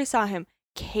 I literally saw him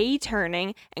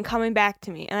K-turning and coming back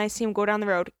to me, and I see him go down the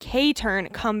road, K-turn,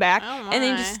 come back, Oh and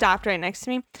then he just my. stopped right next to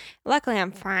me. Luckily,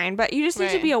 I'm fine, but you just need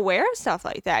to Right. be aware of stuff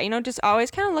like that, just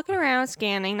always kind of looking around,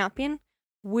 scanning, not being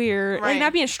weird, like Right.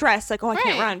 not being stressed, like, oh, I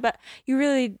can't Right. run, but you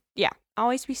really,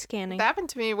 always be scanning. That happened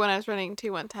to me when I was running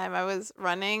too one time. I was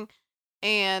running,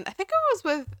 and I think I was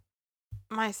with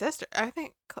my sister. I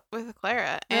think with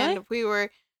Clara. Really? And we were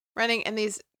running, and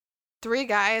these 3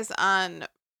 guys on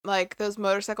like those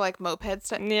motorcycle like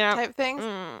mopeds Yeah. type things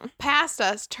passed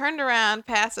us, turned around,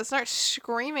 passed us, started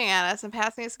screaming at us and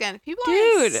passing us again. People are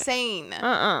Dude. insane.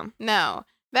 Uh-uh. No,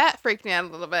 that freaked me out a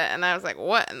little bit, and I was like,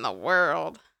 "What in the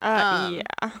world?" Yeah.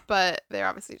 But they're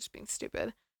obviously just being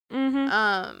stupid.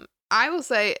 Mm-hmm. I will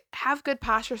say have good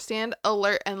posture, stand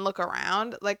alert, and look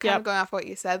around. Like kind Yep. of going off what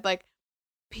you said, like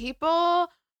people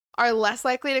are less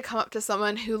likely to come up to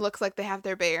someone who looks like they have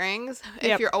their bearings. If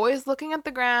Yep. you're always looking at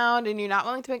the ground and you're not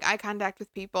willing to make eye contact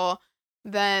with people,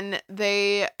 then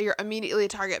you're immediately a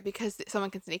target because someone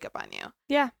can sneak up on you.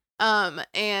 Yeah.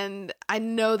 And I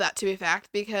know that to be a fact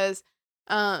because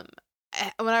when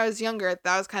I was younger,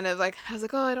 that was kind of like I was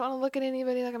like, oh, I don't want to look at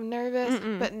anybody, like I'm nervous.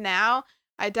 Mm-mm. But now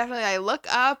I look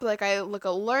up, like I look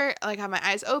alert, like have my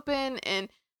eyes open and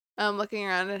looking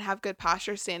around and have good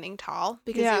posture standing tall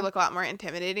because Yeah. you look a lot more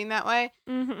intimidating that way.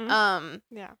 Mm-hmm.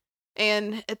 Yeah.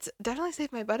 And it's definitely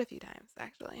saved my butt a few times,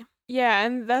 actually. Yeah,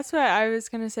 and that's what I was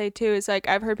gonna say too. Is like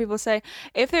I've heard people say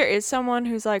if there is someone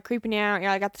who's like creeping you out, you're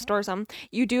like at the store or something,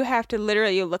 you do have to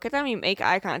literally you look at them, you make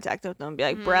eye contact with them, be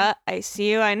like, Mhm. bruh, I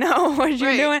see you, I know what you're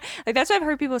Right. doing. Like that's what I've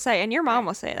heard people say, and your mom Right.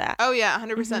 will say that. Oh yeah,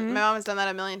 100%. Mhm. My mom has done that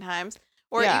a million times.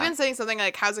 Or Yeah. even saying something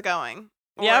like, how's it going?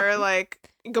 Yep. Or like,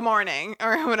 good morning,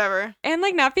 or whatever. And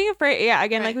like not being afraid. Yeah,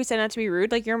 again, like Right. we said, not to be rude.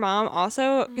 Like your mom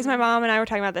also, because my Mhm. mom and I were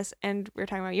talking about this, and we were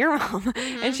talking about your mom,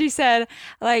 Mhm. and she said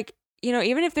like.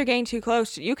 Even if they're getting too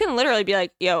close, you can literally be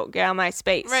like, yo, get out of my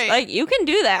space. Right. Like, you can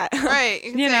do that. Right. You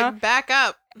can You say, know? back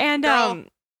up. And girl.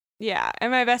 yeah,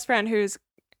 and my best friend who's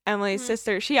Emily's Mhm.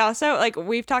 sister, she also like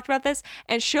we've talked about this,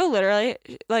 and she'll literally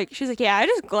like she's like, yeah, I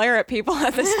just glare at people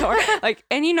at the store, like,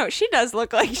 and she does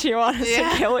look like she wants Yeah.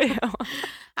 to kill you.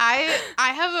 I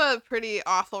have a pretty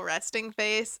awful resting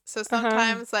face, so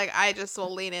sometimes like I just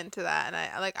will lean into that,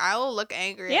 and I will look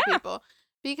angry at Yeah. people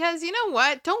because you know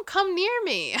what? Don't come near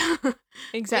me.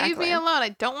 Exactly. Leave me alone. I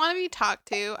don't want to be talked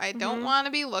to. I don't Mhm. want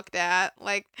to be looked at.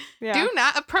 Like, Yeah. do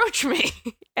not approach me.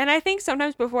 and I think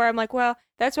sometimes before I'm like, well,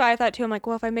 that's why I thought too. I'm like,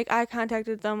 well, if I make eye contact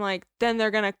with them, like, then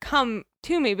they're going to come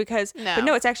to me but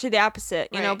no, it's actually the opposite,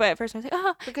 you know? Right. But at first I was like,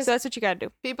 oh, Because so that's what you got to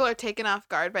do. people are taken off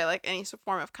guard by, like, any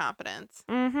form of confidence.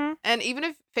 Mm-hmm. And even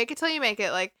if fake it till you make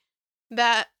it, like,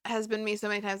 that has been me so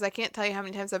many times. I can't tell you how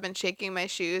many times I've been shaking my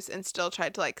shoes and still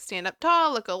tried to, like, stand up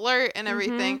tall, look alert and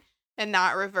everything, and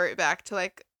not revert back to,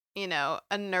 like, you know,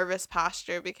 a nervous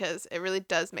posture, because it really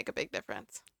does make a big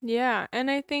difference. Yeah,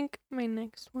 and I think my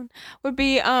next one would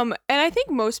be and I think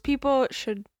most people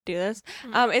should do this.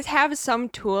 Is have some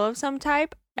tool of some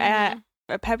type.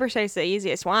 Pepper spray is the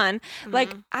easiest one.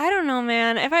 Like, I don't know,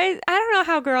 man. I don't know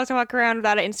how girls walk around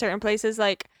without it in certain places.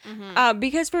 Like,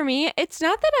 because for me, it's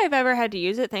not that I've ever had to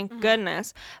use it, thank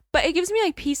goodness, but it gives me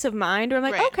like peace of mind. Where I'm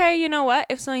like, Right. okay, you know what?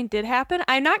 If something did happen,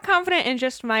 I'm not confident in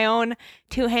just my own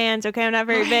 2 hands. Okay, I'm not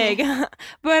very big,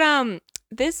 but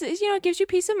this is, you know, it gives you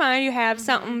peace of mind. You have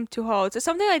something to hold. So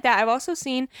something like that. I've also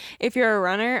seen, if you're a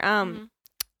runner,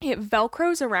 it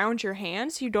velcros around your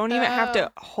hand, so you don't even have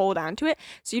to hold on to it.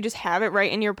 So you just have it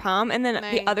right in your palm, and then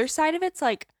the other side of it's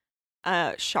like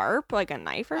sharp, like a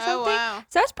knife or something. Oh, wow.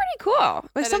 So that's pretty cool.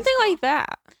 Like, That something is cool. like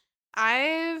that.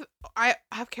 I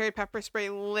have carried pepper spray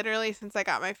literally since I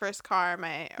got my first car.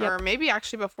 Or maybe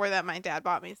actually before that, my dad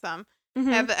bought me some. I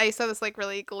used to have this like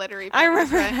really glittery pepper I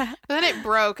remember spray. that. But then it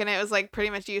broke and it was like pretty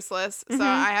much useless. So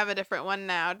I have a different one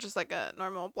now, just like a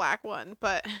normal black one.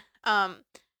 But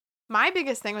my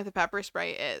biggest thing with the pepper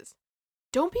spray is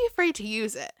don't be afraid to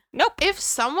use it. Nope. If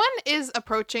someone is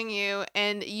approaching you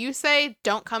and you say,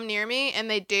 don't come near me, and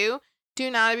they do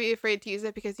not be afraid to use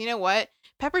it, because you know what?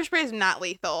 Pepper spray is not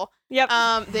lethal. Yep.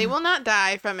 They will not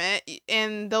die from it,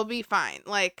 and they'll be fine.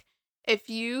 Like, if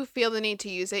you feel the need to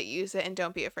use it, and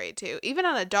don't be afraid to. Even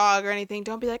on a dog or anything,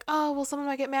 don't be like, oh, well, someone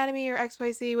might get mad at me or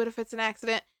XYZ. What if it's an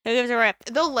accident? It gives a rip.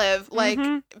 They'll live. Like,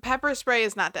 pepper spray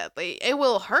is not deadly. It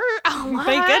will hurt a lot.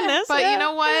 Thank goodness. But yeah. you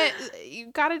know what?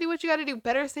 You gotta do what you gotta do.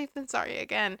 Better safe than sorry.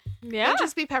 Again. Yeah. Don't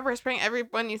just be pepper spraying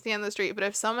everyone you see on the street. But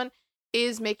if someone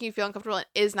is making you feel uncomfortable and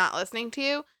is not listening to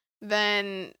you,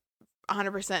 then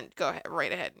 100% go ahead,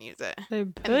 right ahead and use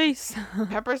it. Please.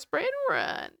 Pepper spray and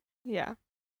run. Yeah.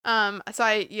 So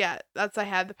I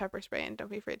had the pepper spray, and don't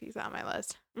be afraid to use that on my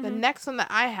list. The next one that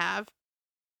I have,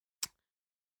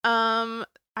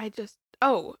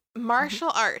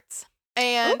 martial arts.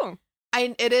 And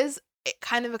it is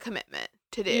kind of a commitment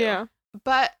to do. Yeah.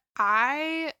 But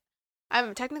I'm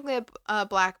technically a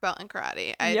black belt in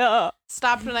karate. I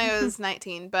stopped when I was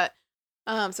 19, but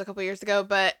so a couple years ago,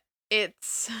 but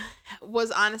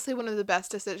was honestly one of the best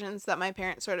decisions that my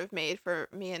parents sort of made for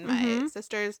me and my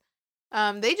sisters.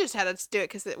 They just had us do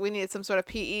it because we needed some sort of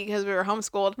PE because we were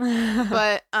homeschooled.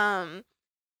 But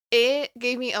it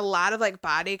gave me a lot of like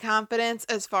body confidence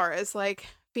as far as like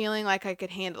feeling like I could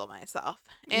handle myself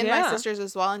and my sisters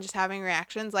as well, and just having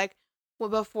reactions. Like, well,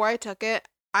 before I took it,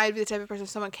 I'd be the type of person, if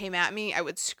someone came at me, I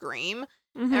would scream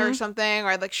or something, or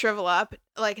I'd like shrivel up.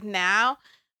 Like now,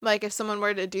 like if someone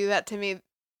were to do that to me,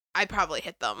 I'd probably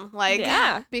hit them.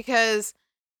 Like, because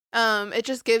it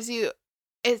just gives you,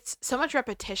 it's so much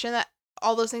repetition that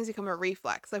all those things become a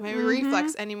reflex. Like, maybe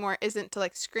reflex anymore isn't to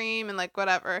like scream and like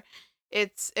whatever.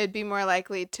 It'd be more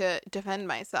likely to defend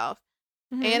myself.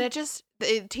 And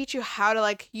it teach you how to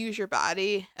like use your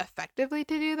body effectively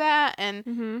to do that,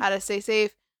 and how to stay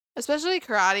safe. Especially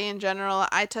karate in general.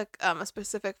 I took a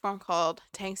specific form called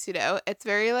Tang Soo Do. It's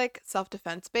very like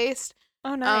self-defense based.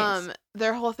 Oh, nice.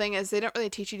 Their whole thing is they don't really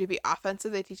teach you to be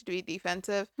offensive. They teach you to be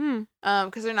defensive.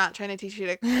 Because they're not trying to teach you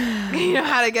to,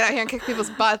 how to get out here and kick people's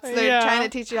butts. They're trying to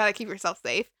teach you how to keep yourself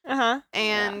safe.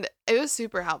 And it was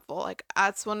super helpful. Like,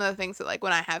 that's one of the things that, like,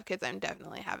 when I have kids, I'm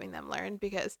definitely having them learn,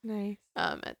 because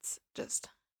it's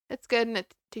good, and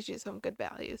it teaches you some good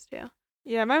values too.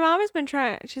 Yeah, my mom has been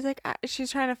trying. She's like, she's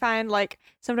trying to find like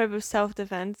some type of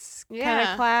self-defense kind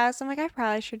of class. I'm like, I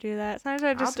probably should do that. Sometimes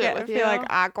I just feel like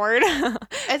awkward.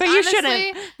 But you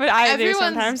shouldn't. But I do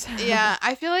sometimes. Yeah,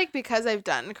 I feel like because I've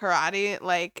done karate,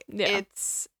 like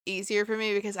it's easier for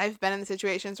me, because I've been in the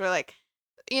situations where like,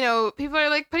 people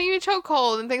are like putting you in a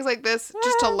chokehold and things like this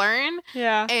just to learn.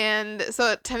 Yeah. And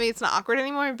so to me, it's not awkward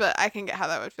anymore. But I can get how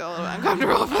that would feel a little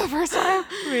uncomfortable for the first time.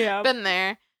 Yeah. Been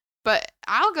there. But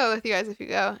I'll go with you guys if you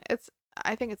go.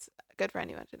 I think it's good for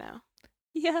anyone to know.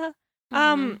 Yeah.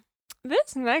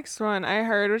 This next one I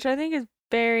heard, which I think is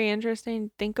very interesting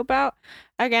to think about.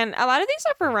 Again, a lot of these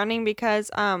are for running, because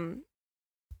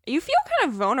you feel kind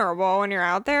of vulnerable when you're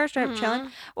out there straight up chilling.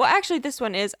 Well, actually, this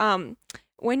one is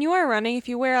when you are running, if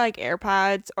you wear like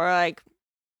AirPods or like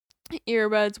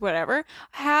earbuds, whatever,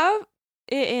 have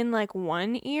it in like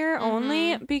one ear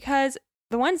only, because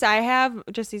the ones I have,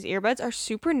 just these earbuds, are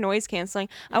super noise canceling.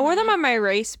 I wore them on my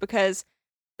race because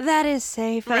that is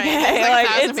safe. Right. Okay? It's like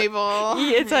 1,000 it's, people.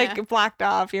 it's Yeah. like blocked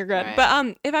off. You're good. Right.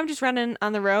 But if I'm just running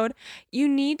on the road, you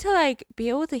need to like be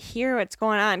able to hear what's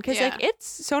going on because Yeah. like it's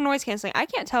so noise canceling. I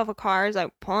can't tell if a car is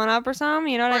like pulling up or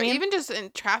something. You know what Or I mean? even just in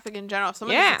traffic in general. If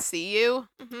someone Yeah. doesn't see you.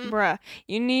 Mhm. Bruh,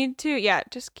 you need to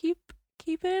just keep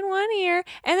it in one ear.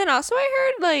 And then also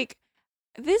I heard like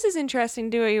this is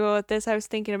interesting. Do what you will with this. I was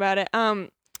thinking about it.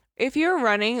 If you're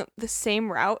running the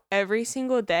same route every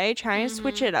single day, try and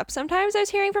switch it up. Sometimes I was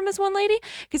hearing from this one lady,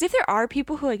 because if there are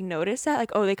people who like notice that,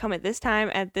 like, oh, they come at this time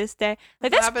at this day,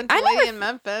 like That happened to I lady never in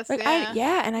Memphis. like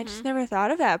Yeah. and I just never thought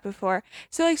of that before.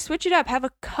 So like switch it up, have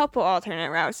a couple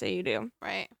alternate routes that you do.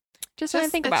 Right. Just something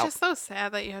to think about. It's just so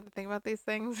sad that you have to think about these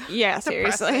things. Yeah, It's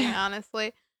seriously. depressing,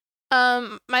 honestly.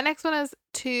 My next one is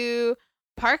to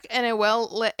park in a well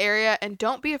lit area and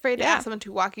don't be afraid to Yeah. ask someone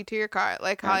to walk you to your car.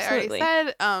 Like Holly Absolutely.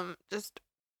 already said, just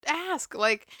ask.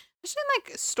 Like especially in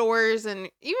like stores and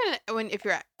even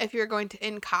if you're going to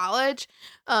in college,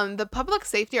 the public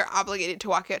safety are obligated to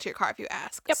walk you out to your car if you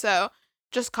ask. Yep. So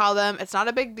just call them. It's not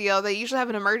a big deal. They usually have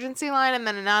an emergency line and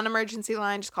then a non-emergency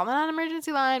line. Just call the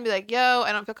non-emergency line. Be like, yo,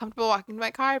 I don't feel comfortable walking to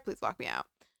my car. Please walk me out.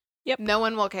 Yep. No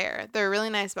one will care. They're really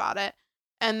nice about it.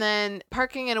 And then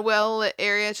parking in a well-lit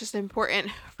area is just important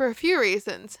for a few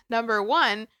reasons. Number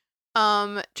one,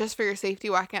 just for your safety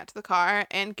walking out to the car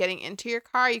and getting into your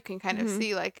car, you can kind of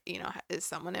see like, is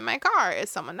someone in my car?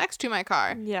 Is someone next to my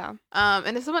car? Yeah.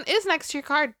 And if someone is next to your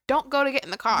car, don't go to get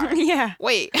in the car. Yeah.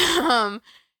 Wait.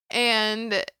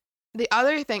 And the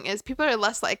other thing is people are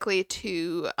less likely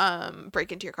to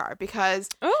break into your car because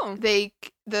Oh. the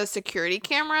security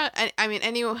camera, I mean,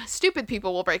 any stupid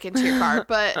people will break into your car,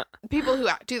 but people who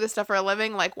do this stuff for a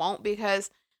living like won't, because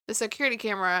the security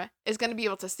camera is going to be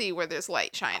able to see where there's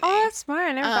light shining. Oh, that's smart.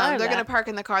 I never thought of They're that. going to park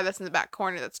in the car that's in the back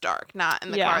corner that's dark, not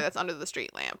in the Yeah. car that's under the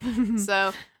street lamp.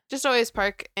 So just always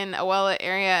park in a well-lit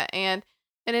area, and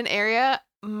in an area,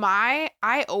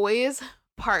 I always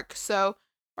park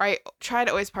or I try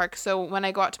to always park so when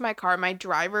I go out to my car, my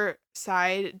driver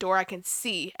side door I can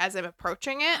see as I'm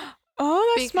approaching it.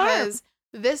 Oh, that's smart. Because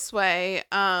this way,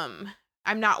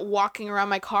 I'm not walking around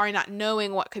my car and not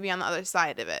knowing what could be on the other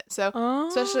side of it. So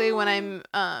especially when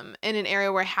I'm in an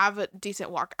area where I have a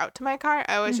decent walk out to my car,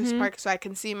 I always just park so I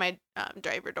can see my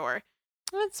driver door.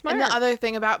 That's smart. And the other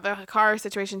thing about the car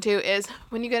situation too is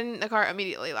when you get in the car,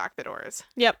 immediately lock the doors.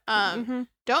 Yep.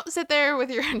 Don't sit there with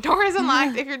your doors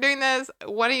unlocked if you're doing this.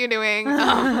 What are you doing?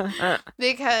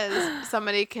 Because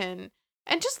somebody can.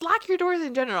 And just lock your doors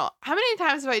in general. How many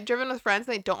times have I driven with friends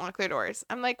and they don't lock their doors?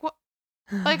 I'm like, what?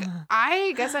 Like,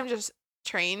 I guess I'm just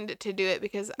trained to do it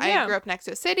because I grew up next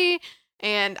to a city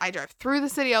and I drive through the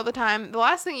city all the time. The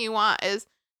last thing you want is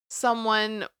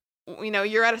someone,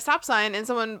 you're at a stop sign and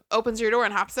someone opens your door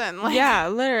and hops in. Like, yeah,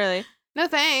 literally. no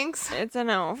thanks. It's a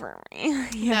no for me.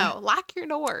 No, lock your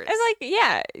doors. It's like,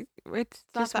 yeah, it's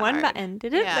not just that one hard. button.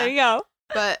 Did it? Yeah. There you go.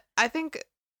 But I think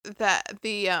that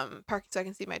the parking so I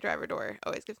can see my driver door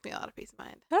always gives me a lot of peace of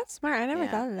mind. That's smart. I never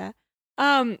Yeah. thought of that.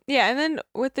 Yeah, and then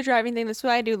with the driving thing, this is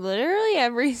what I do literally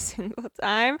every single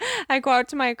time I go out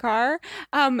to my car.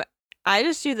 I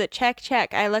just do the check.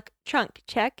 I look trunk,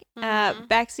 check,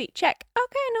 backseat, check.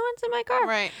 Okay, no one's in my car.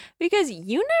 Right. Because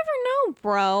you never know,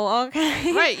 bro.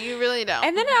 Okay. Right, you really don't.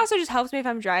 And then it also just helps me if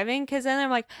I'm driving, because then I'm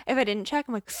like, if I didn't check,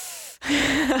 I'm like,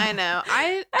 I know.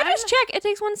 I just check. It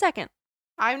takes 1 second.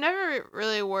 I've never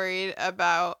really worried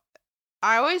about.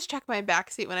 I always check my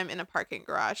backseat when I'm in a parking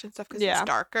garage and stuff because Yeah. it's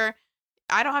darker.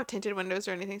 I don't have tinted windows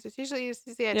or anything, so it's usually easy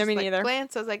to see. I just me neither.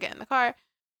 glance as I get in the car.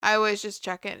 I always just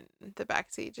check in the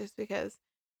backseat just because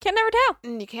Can never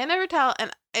tell. you can't ever tell.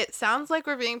 And it sounds like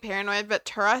we're being paranoid, but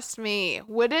trust me,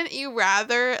 wouldn't you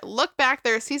rather look back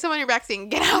there, see someone in your backseat,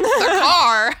 and get out of the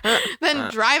car than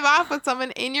drive off with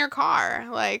someone in your car?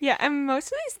 Like, Yeah, and most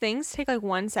of these things take like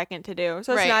 1 second to do,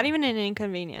 so it's Right. not even an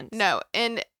inconvenience. no.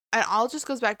 And it all just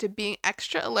goes back to being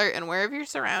extra alert and aware of your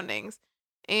surroundings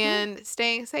and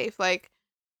staying safe. Like,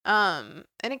 and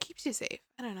it keeps you safe.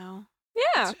 I don't know.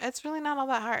 Yeah. It's really not all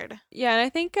that hard. Yeah, and I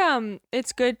think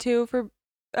it's good too for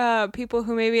people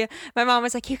who maybe my mom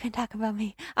was like, you can talk about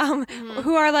me. Mhm.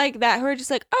 Who are like that, who are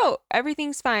just like, oh,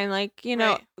 everything's fine, like,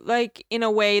 Right. like in a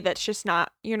way that's just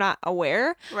not, you're not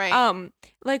aware. Right.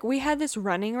 Like we had this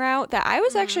running route that I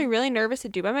was actually Mm-hmm. really nervous to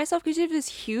do by myself, because you have this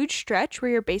huge stretch where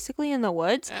you're basically in the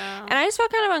woods, Yeah. and I just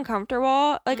felt kind of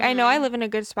uncomfortable. Like I know I Mhm. live in a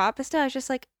good spot, but still I was just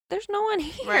like, there's no one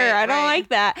here. Right, I don't right. like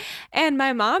that. And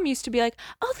my mom used to be like,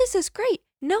 oh, this is great.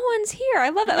 no one's here. I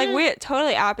love that. Like, we're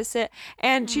totally opposite.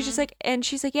 And she's just like,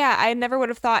 yeah, I never would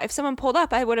have thought, if someone pulled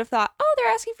up, I would have thought, oh,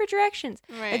 they're asking for directions.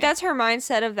 Right. Like, that's her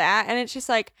mindset of that. And it's just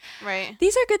like, Right.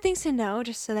 these are good things to know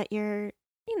just so that you're,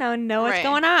 know what's Right.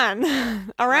 going on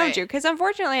around Right. you. Because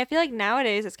unfortunately, I feel like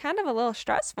nowadays it's kind of a little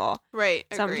stressful. Right.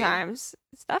 Agreed. Sometimes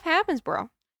stuff happens, bro.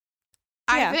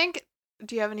 I Yeah. think,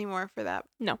 do you have any more for that?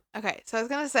 No. Okay, so I was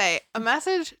going to say, a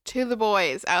message to the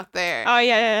boys out there. Oh,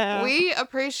 yeah. We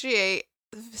appreciate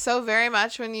so very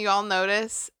much when you all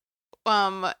notice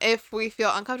if we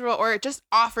feel uncomfortable or just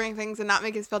offering things and not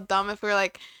making us feel dumb. If we're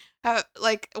like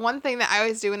one thing that I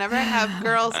always do whenever I have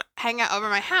girls hang out over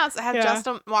my house, I have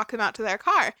Justin walk them out to their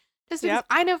car. Just because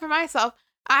I know for myself,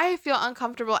 I feel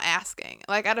uncomfortable asking.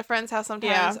 Like at a friend's house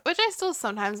sometimes, which I still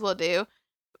sometimes will do.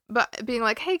 But being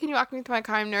like, hey, can you walk me to my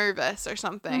car? I'm nervous or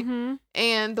something. Mm-hmm.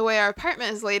 And the way our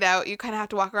apartment is laid out, you kind of have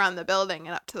to walk around the building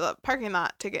and up to the parking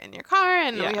lot to get in your car.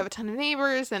 And we have a ton of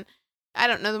neighbors and I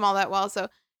don't know them all that well. So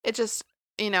it just,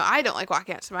 I don't like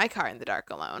walking out to my car in the dark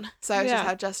alone. So I just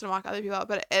have Justin walk other people out.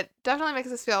 But it definitely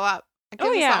makes us feel a lot. It gives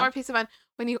us a lot more peace of mind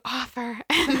when you offer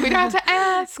and we don't have to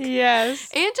ask. Yes.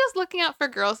 And just looking out for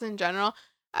girls in general.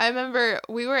 I remember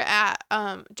we were at,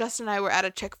 Justin and I were at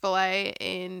a Chick-fil-A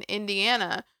in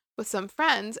Indiana with some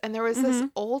friends, and there was this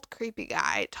old creepy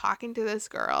guy talking to this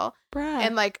girl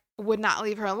and like would not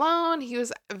leave her alone. He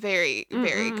was very,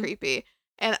 very creepy.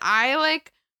 And I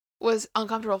like was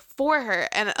uncomfortable for her.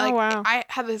 And like I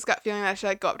had this gut feeling that I should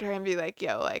like go up to her and be like,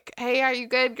 yo, like, hey, are you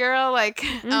good, girl? Like,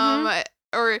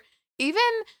 or even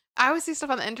I would see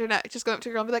stuff on the internet, just go up to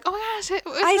a girl and be like, oh my gosh,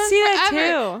 I see that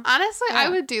too. Honestly, I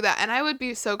would do that. And I would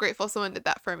be so grateful someone did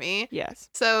that for me. Yes.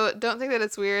 So don't think that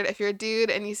it's weird. If you're a dude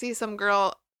and you see some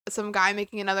guy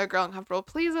making another girl uncomfortable,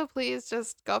 please, oh please,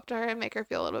 just go up to her and make her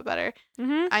feel a little bit better.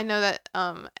 I know that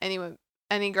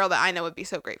any girl that I know would be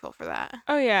so grateful for that.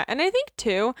 Oh yeah, and I think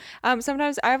too,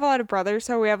 sometimes I have a lot of brothers,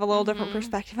 so we have a little different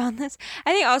perspective on this.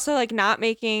 I think also like not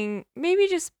making, maybe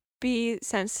just be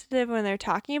sensitive when they're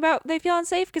talking about they feel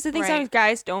unsafe, because I think sometimes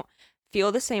guys don't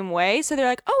feel the same way, so they're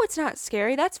like, oh, it's not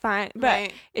scary, that's fine,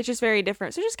 but it's just very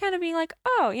different. So just kind of being like,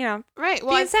 oh, right,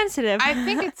 well, being sensitive. I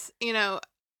think it's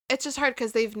it's just hard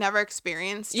because they've never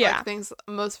experienced like things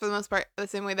for the most part the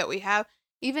same way that we have.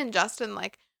 Even Justin,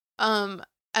 like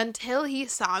until he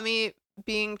saw me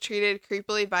being treated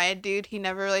creepily by a dude, he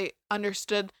never really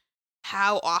understood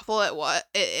how awful it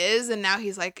is, and now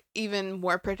he's like even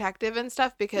more protective and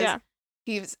stuff because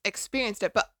he's experienced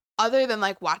it. But other than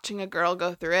like watching a girl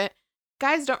go through it,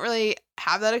 guys don't really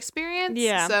have that experience.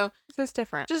 So it's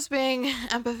different. Just being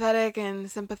empathetic and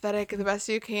sympathetic the best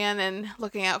you can and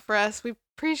looking out for us, we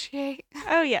appreciate.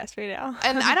 Oh yes, we do.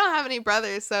 And I don't have any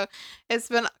brothers, so it's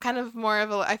been kind of more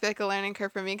of I feel like a learning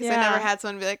curve for me because I never had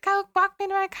someone be like, go walk me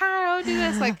to my car, oh do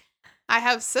this. Like I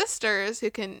have sisters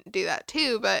who can do that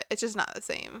too, but it's just not the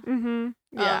same.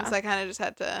 So I kind of just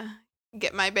had to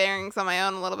get my bearings on my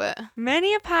own a little bit.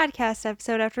 Many a podcast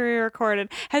episode after we recorded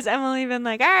has Emily been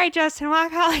like, all right, Justin,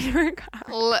 walk Holly to her car.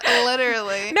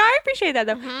 Literally. No, I appreciate that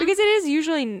though, because it is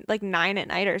usually like 9 at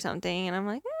night or something, and I'm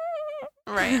like,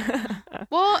 right.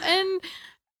 Well, and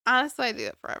honestly, I do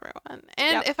it for everyone.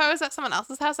 And if I was at someone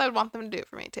else's house, I would want them to do it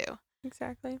for me too.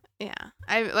 Exactly. Yeah.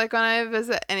 I like when I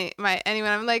visit anyone,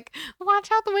 I'm like,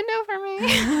 watch out the window for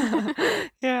me.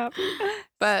 Yeah.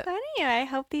 But funny. I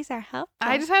hope these are helpful.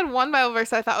 I just had one Bible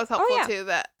verse I thought was helpful too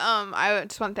that I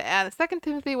just wanted to add. 2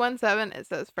 Timothy 1:7, it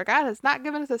says, "For God has not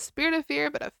given us a spirit of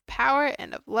fear, but of power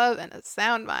and of love and a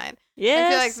sound mind." Yes. I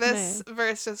feel like this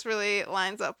verse just really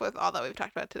lines up with all that we've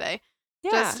talked about today. Yeah.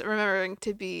 Just remembering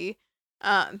to be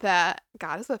that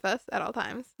God is with us at all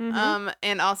times.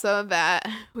 And also that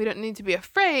we don't need to be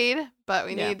afraid, but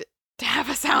we need to have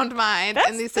a sound mind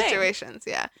in these situations.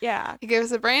 Yeah. He gave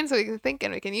us a brain so we can think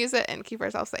and we can use it and keep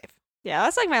ourselves safe. Yeah,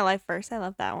 that's like my life verse. I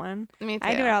love that one. Me too.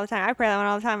 I do it all the time. I pray that one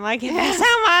all the time. I'm like, yeah,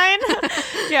 sound mind.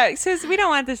 Yeah, so we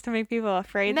don't want this to make people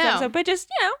afraid. No. But just,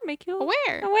 make you aware.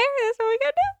 That's what we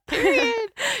gotta do.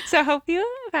 Period. So hope you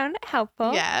found it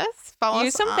helpful. Yes.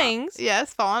 Use some things.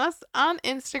 Yes. Follow us on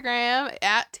Instagram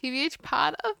at TVH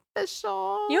Pod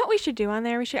Official. You know what we should do on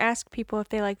there? We should ask people if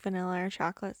they like vanilla or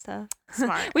chocolate stuff.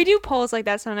 Smart. We do polls like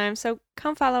that sometimes. So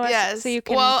come follow us so you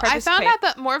can participate. I found out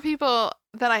that more people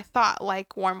than I thought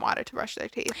like warm water to brush their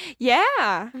teeth. Yeah.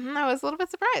 I was a little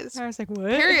bit surprised. I was like,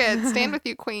 what? Period. Stand with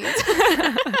you, queens.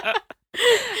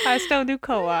 I still do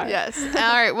co-op. Yes. All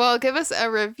right. Well, give us a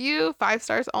review, 5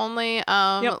 stars only.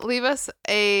 Leave us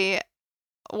give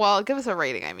us a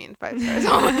rating. 5 stars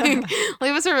only.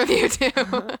 Leave us a review too.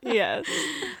 Yes.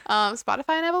 Spotify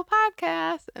and Apple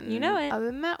Podcasts. And you know it. Other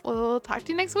than that, we'll talk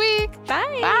to you next week.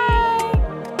 Bye. Bye.